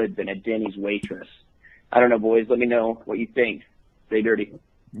Tiger Woods and a Denny's waitress? I don't know, boys. Let me know what you think. Stay dirty.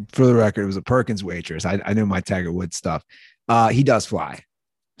 For the record, it was a Perkins waitress. I knew my Tiger Woods stuff. He does fly.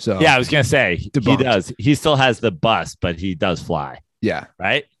 So yeah, I was gonna say debunked. He does. He still has the bus, but he does fly. Yeah.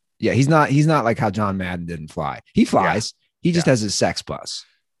 Right. Yeah. He's not like how John Madden didn't fly. He flies. Yeah. He just has his sex bus.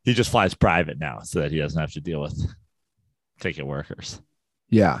 He just flies private now so that he doesn't have to deal with ticket workers.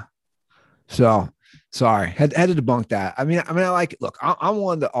 Yeah. So sorry. Had to debunk that. I mean, I like, look, I'm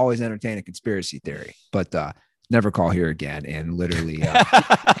one to always entertain a conspiracy theory, but never call here again and literally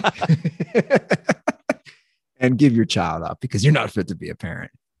and give your child up because you're not fit to be a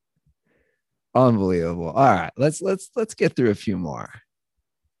parent. Unbelievable. All right, let's get through a few more.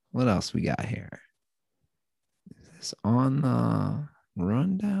 What else we got here? Is this on the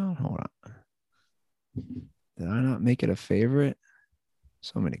rundown? Hold on. Did I not make it a favorite?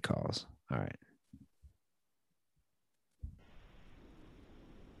 So many calls. All right.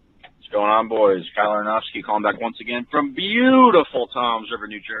 What's going on, boys? Kyle Aronofsky calling back once again from beautiful Toms River,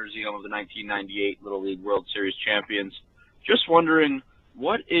 New Jersey, home of the 1998 Little League World Series champions. Just wondering,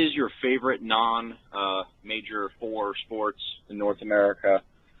 what is your favorite non-major four sports in North America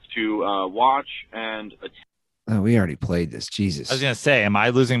to watch and attend? Oh, we already played this. Jesus. I was going to say, am I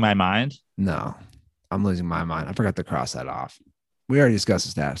losing my mind? No, I'm losing my mind. I forgot to cross that off. We already discussed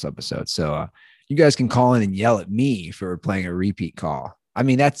this last episode. So you guys can call in and yell at me for playing a repeat call. I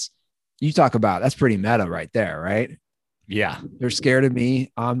mean, that's pretty meta right there, right? Yeah. They're scared of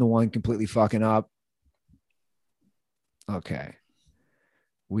me. I'm the one completely fucking up. Okay.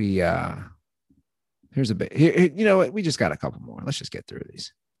 Here's a bit here. You know what? We just got a couple more. Let's just get through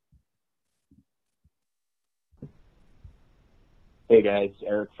these. Hey guys,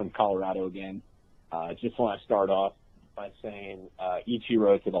 Eric from Colorado again. Just want to start off by saying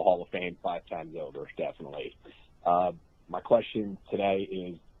Ichiro to the Hall of Fame 5 times over, definitely. My question today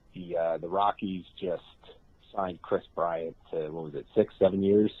is the Rockies just signed Chris Bryant to, 6-7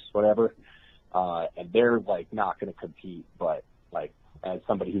 years, whatever. And they're like not going to compete, but like as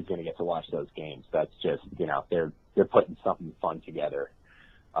somebody who's going to get to watch those games, that's just, they're putting something fun together.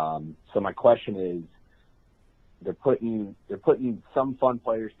 So my question is, they're putting some fun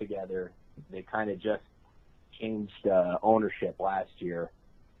players together. They kind of just changed ownership last year.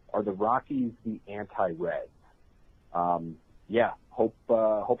 Are the Rockies the anti-Reds? Hope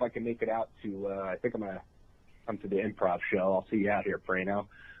I can make it out to. I think I'm gonna come to the Improv show. I'll see you out here, Prano.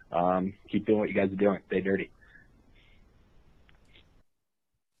 Keep doing what you guys are doing. Stay dirty.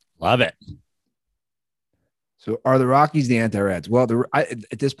 Love it. So are the Rockies the anti-Reds? Well,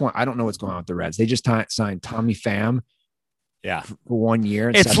 at this point, I don't know what's going on with the Reds. They just signed Tommy Pham. Yeah. For 1 year.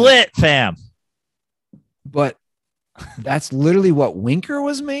 It's lit, fam. But that's literally what Winker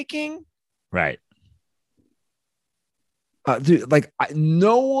was making. Right. Dude,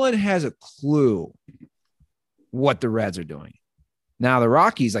 no one has a clue what the Reds are doing. Now, the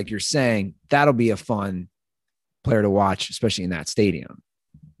Rockies, like you're saying, that'll be a fun player to watch, especially in that stadium.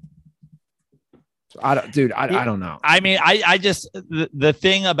 So I don't know. I mean, I just the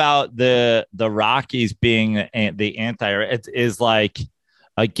thing about the Rockies being the anti is like,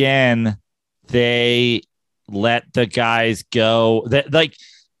 again, they let the guys go.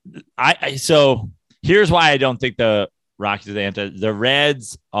 So here's why I don't think the Rockies are the anti. The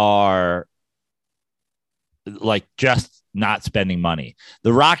Reds are like just not spending money.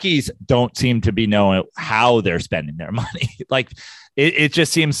 The Rockies don't seem to be knowing how they're spending their money. Like it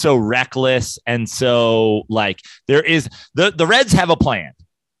just seems so reckless. And so like there is the Reds have a plan,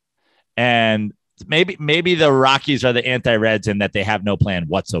 and maybe the Rockies are the anti-Reds in that they have no plan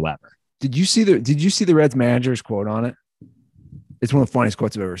whatsoever. Did you see the Reds manager's quote on it? It's one of the funniest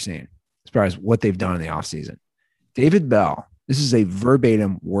quotes I've ever seen as far as what they've done in the offseason. David Bell, this is a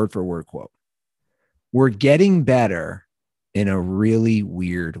verbatim word for word quote. We're getting better in a really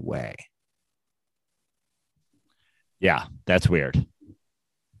weird way. Yeah, that's weird.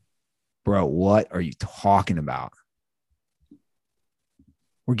 Bro, what are you talking about?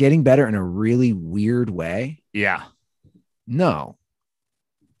 We're getting better in a really weird way? Yeah. No.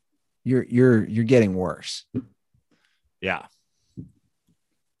 You're getting worse. Yeah.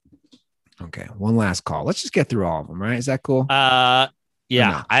 Okay, one last call. Let's just get through all of them, right? Is that cool? Yeah.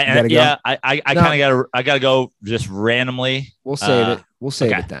 No? I gotta go just randomly. We'll save it. We'll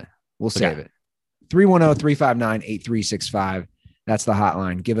save it then. We'll save it. 310-359-8365. That's the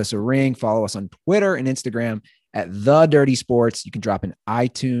hotline. Give us a ring. Follow us on Twitter and Instagram at The Dirty Sports. You can drop an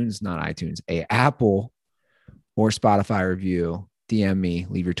Apple or Spotify review. DM me,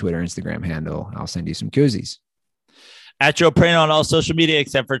 leave your Twitter, Instagram handle. I'll send you some koozies. At Joe Prano on all social media,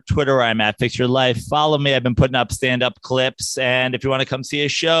 except for Twitter, where I'm at Fix Your Life. Follow me. I've been putting up stand-up clips. And if you want to come see a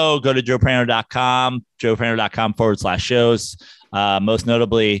show, go to joeprano.com, joeprano.com/shows. Most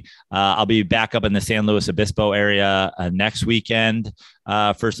notably, I'll be back up in the San Luis Obispo area next weekend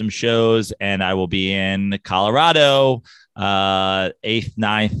for some shows. And I will be in Colorado, 8th,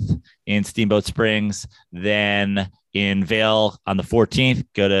 9th in Steamboat Springs. Then in Vail on the 14th,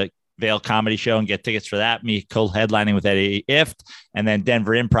 go to Vail Comedy Show and get tickets for that. Me co-headlining with Eddie Ift, and then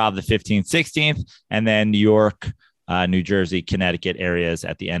Denver Improv the 15th, 16th, and then New York New Jersey, Connecticut areas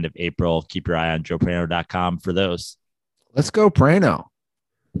at the end of April. Keep your eye on joeprano.com for those. Let's go, Prano.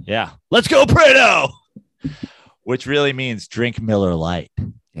 Yeah. Let's go, Prano. Which really means drink Miller Lite.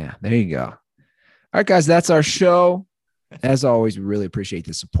 Yeah, there you go. All right, guys, that's our show. As always, we really appreciate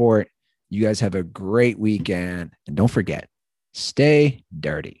the support. You guys have a great weekend. And don't forget, stay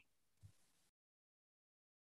dirty.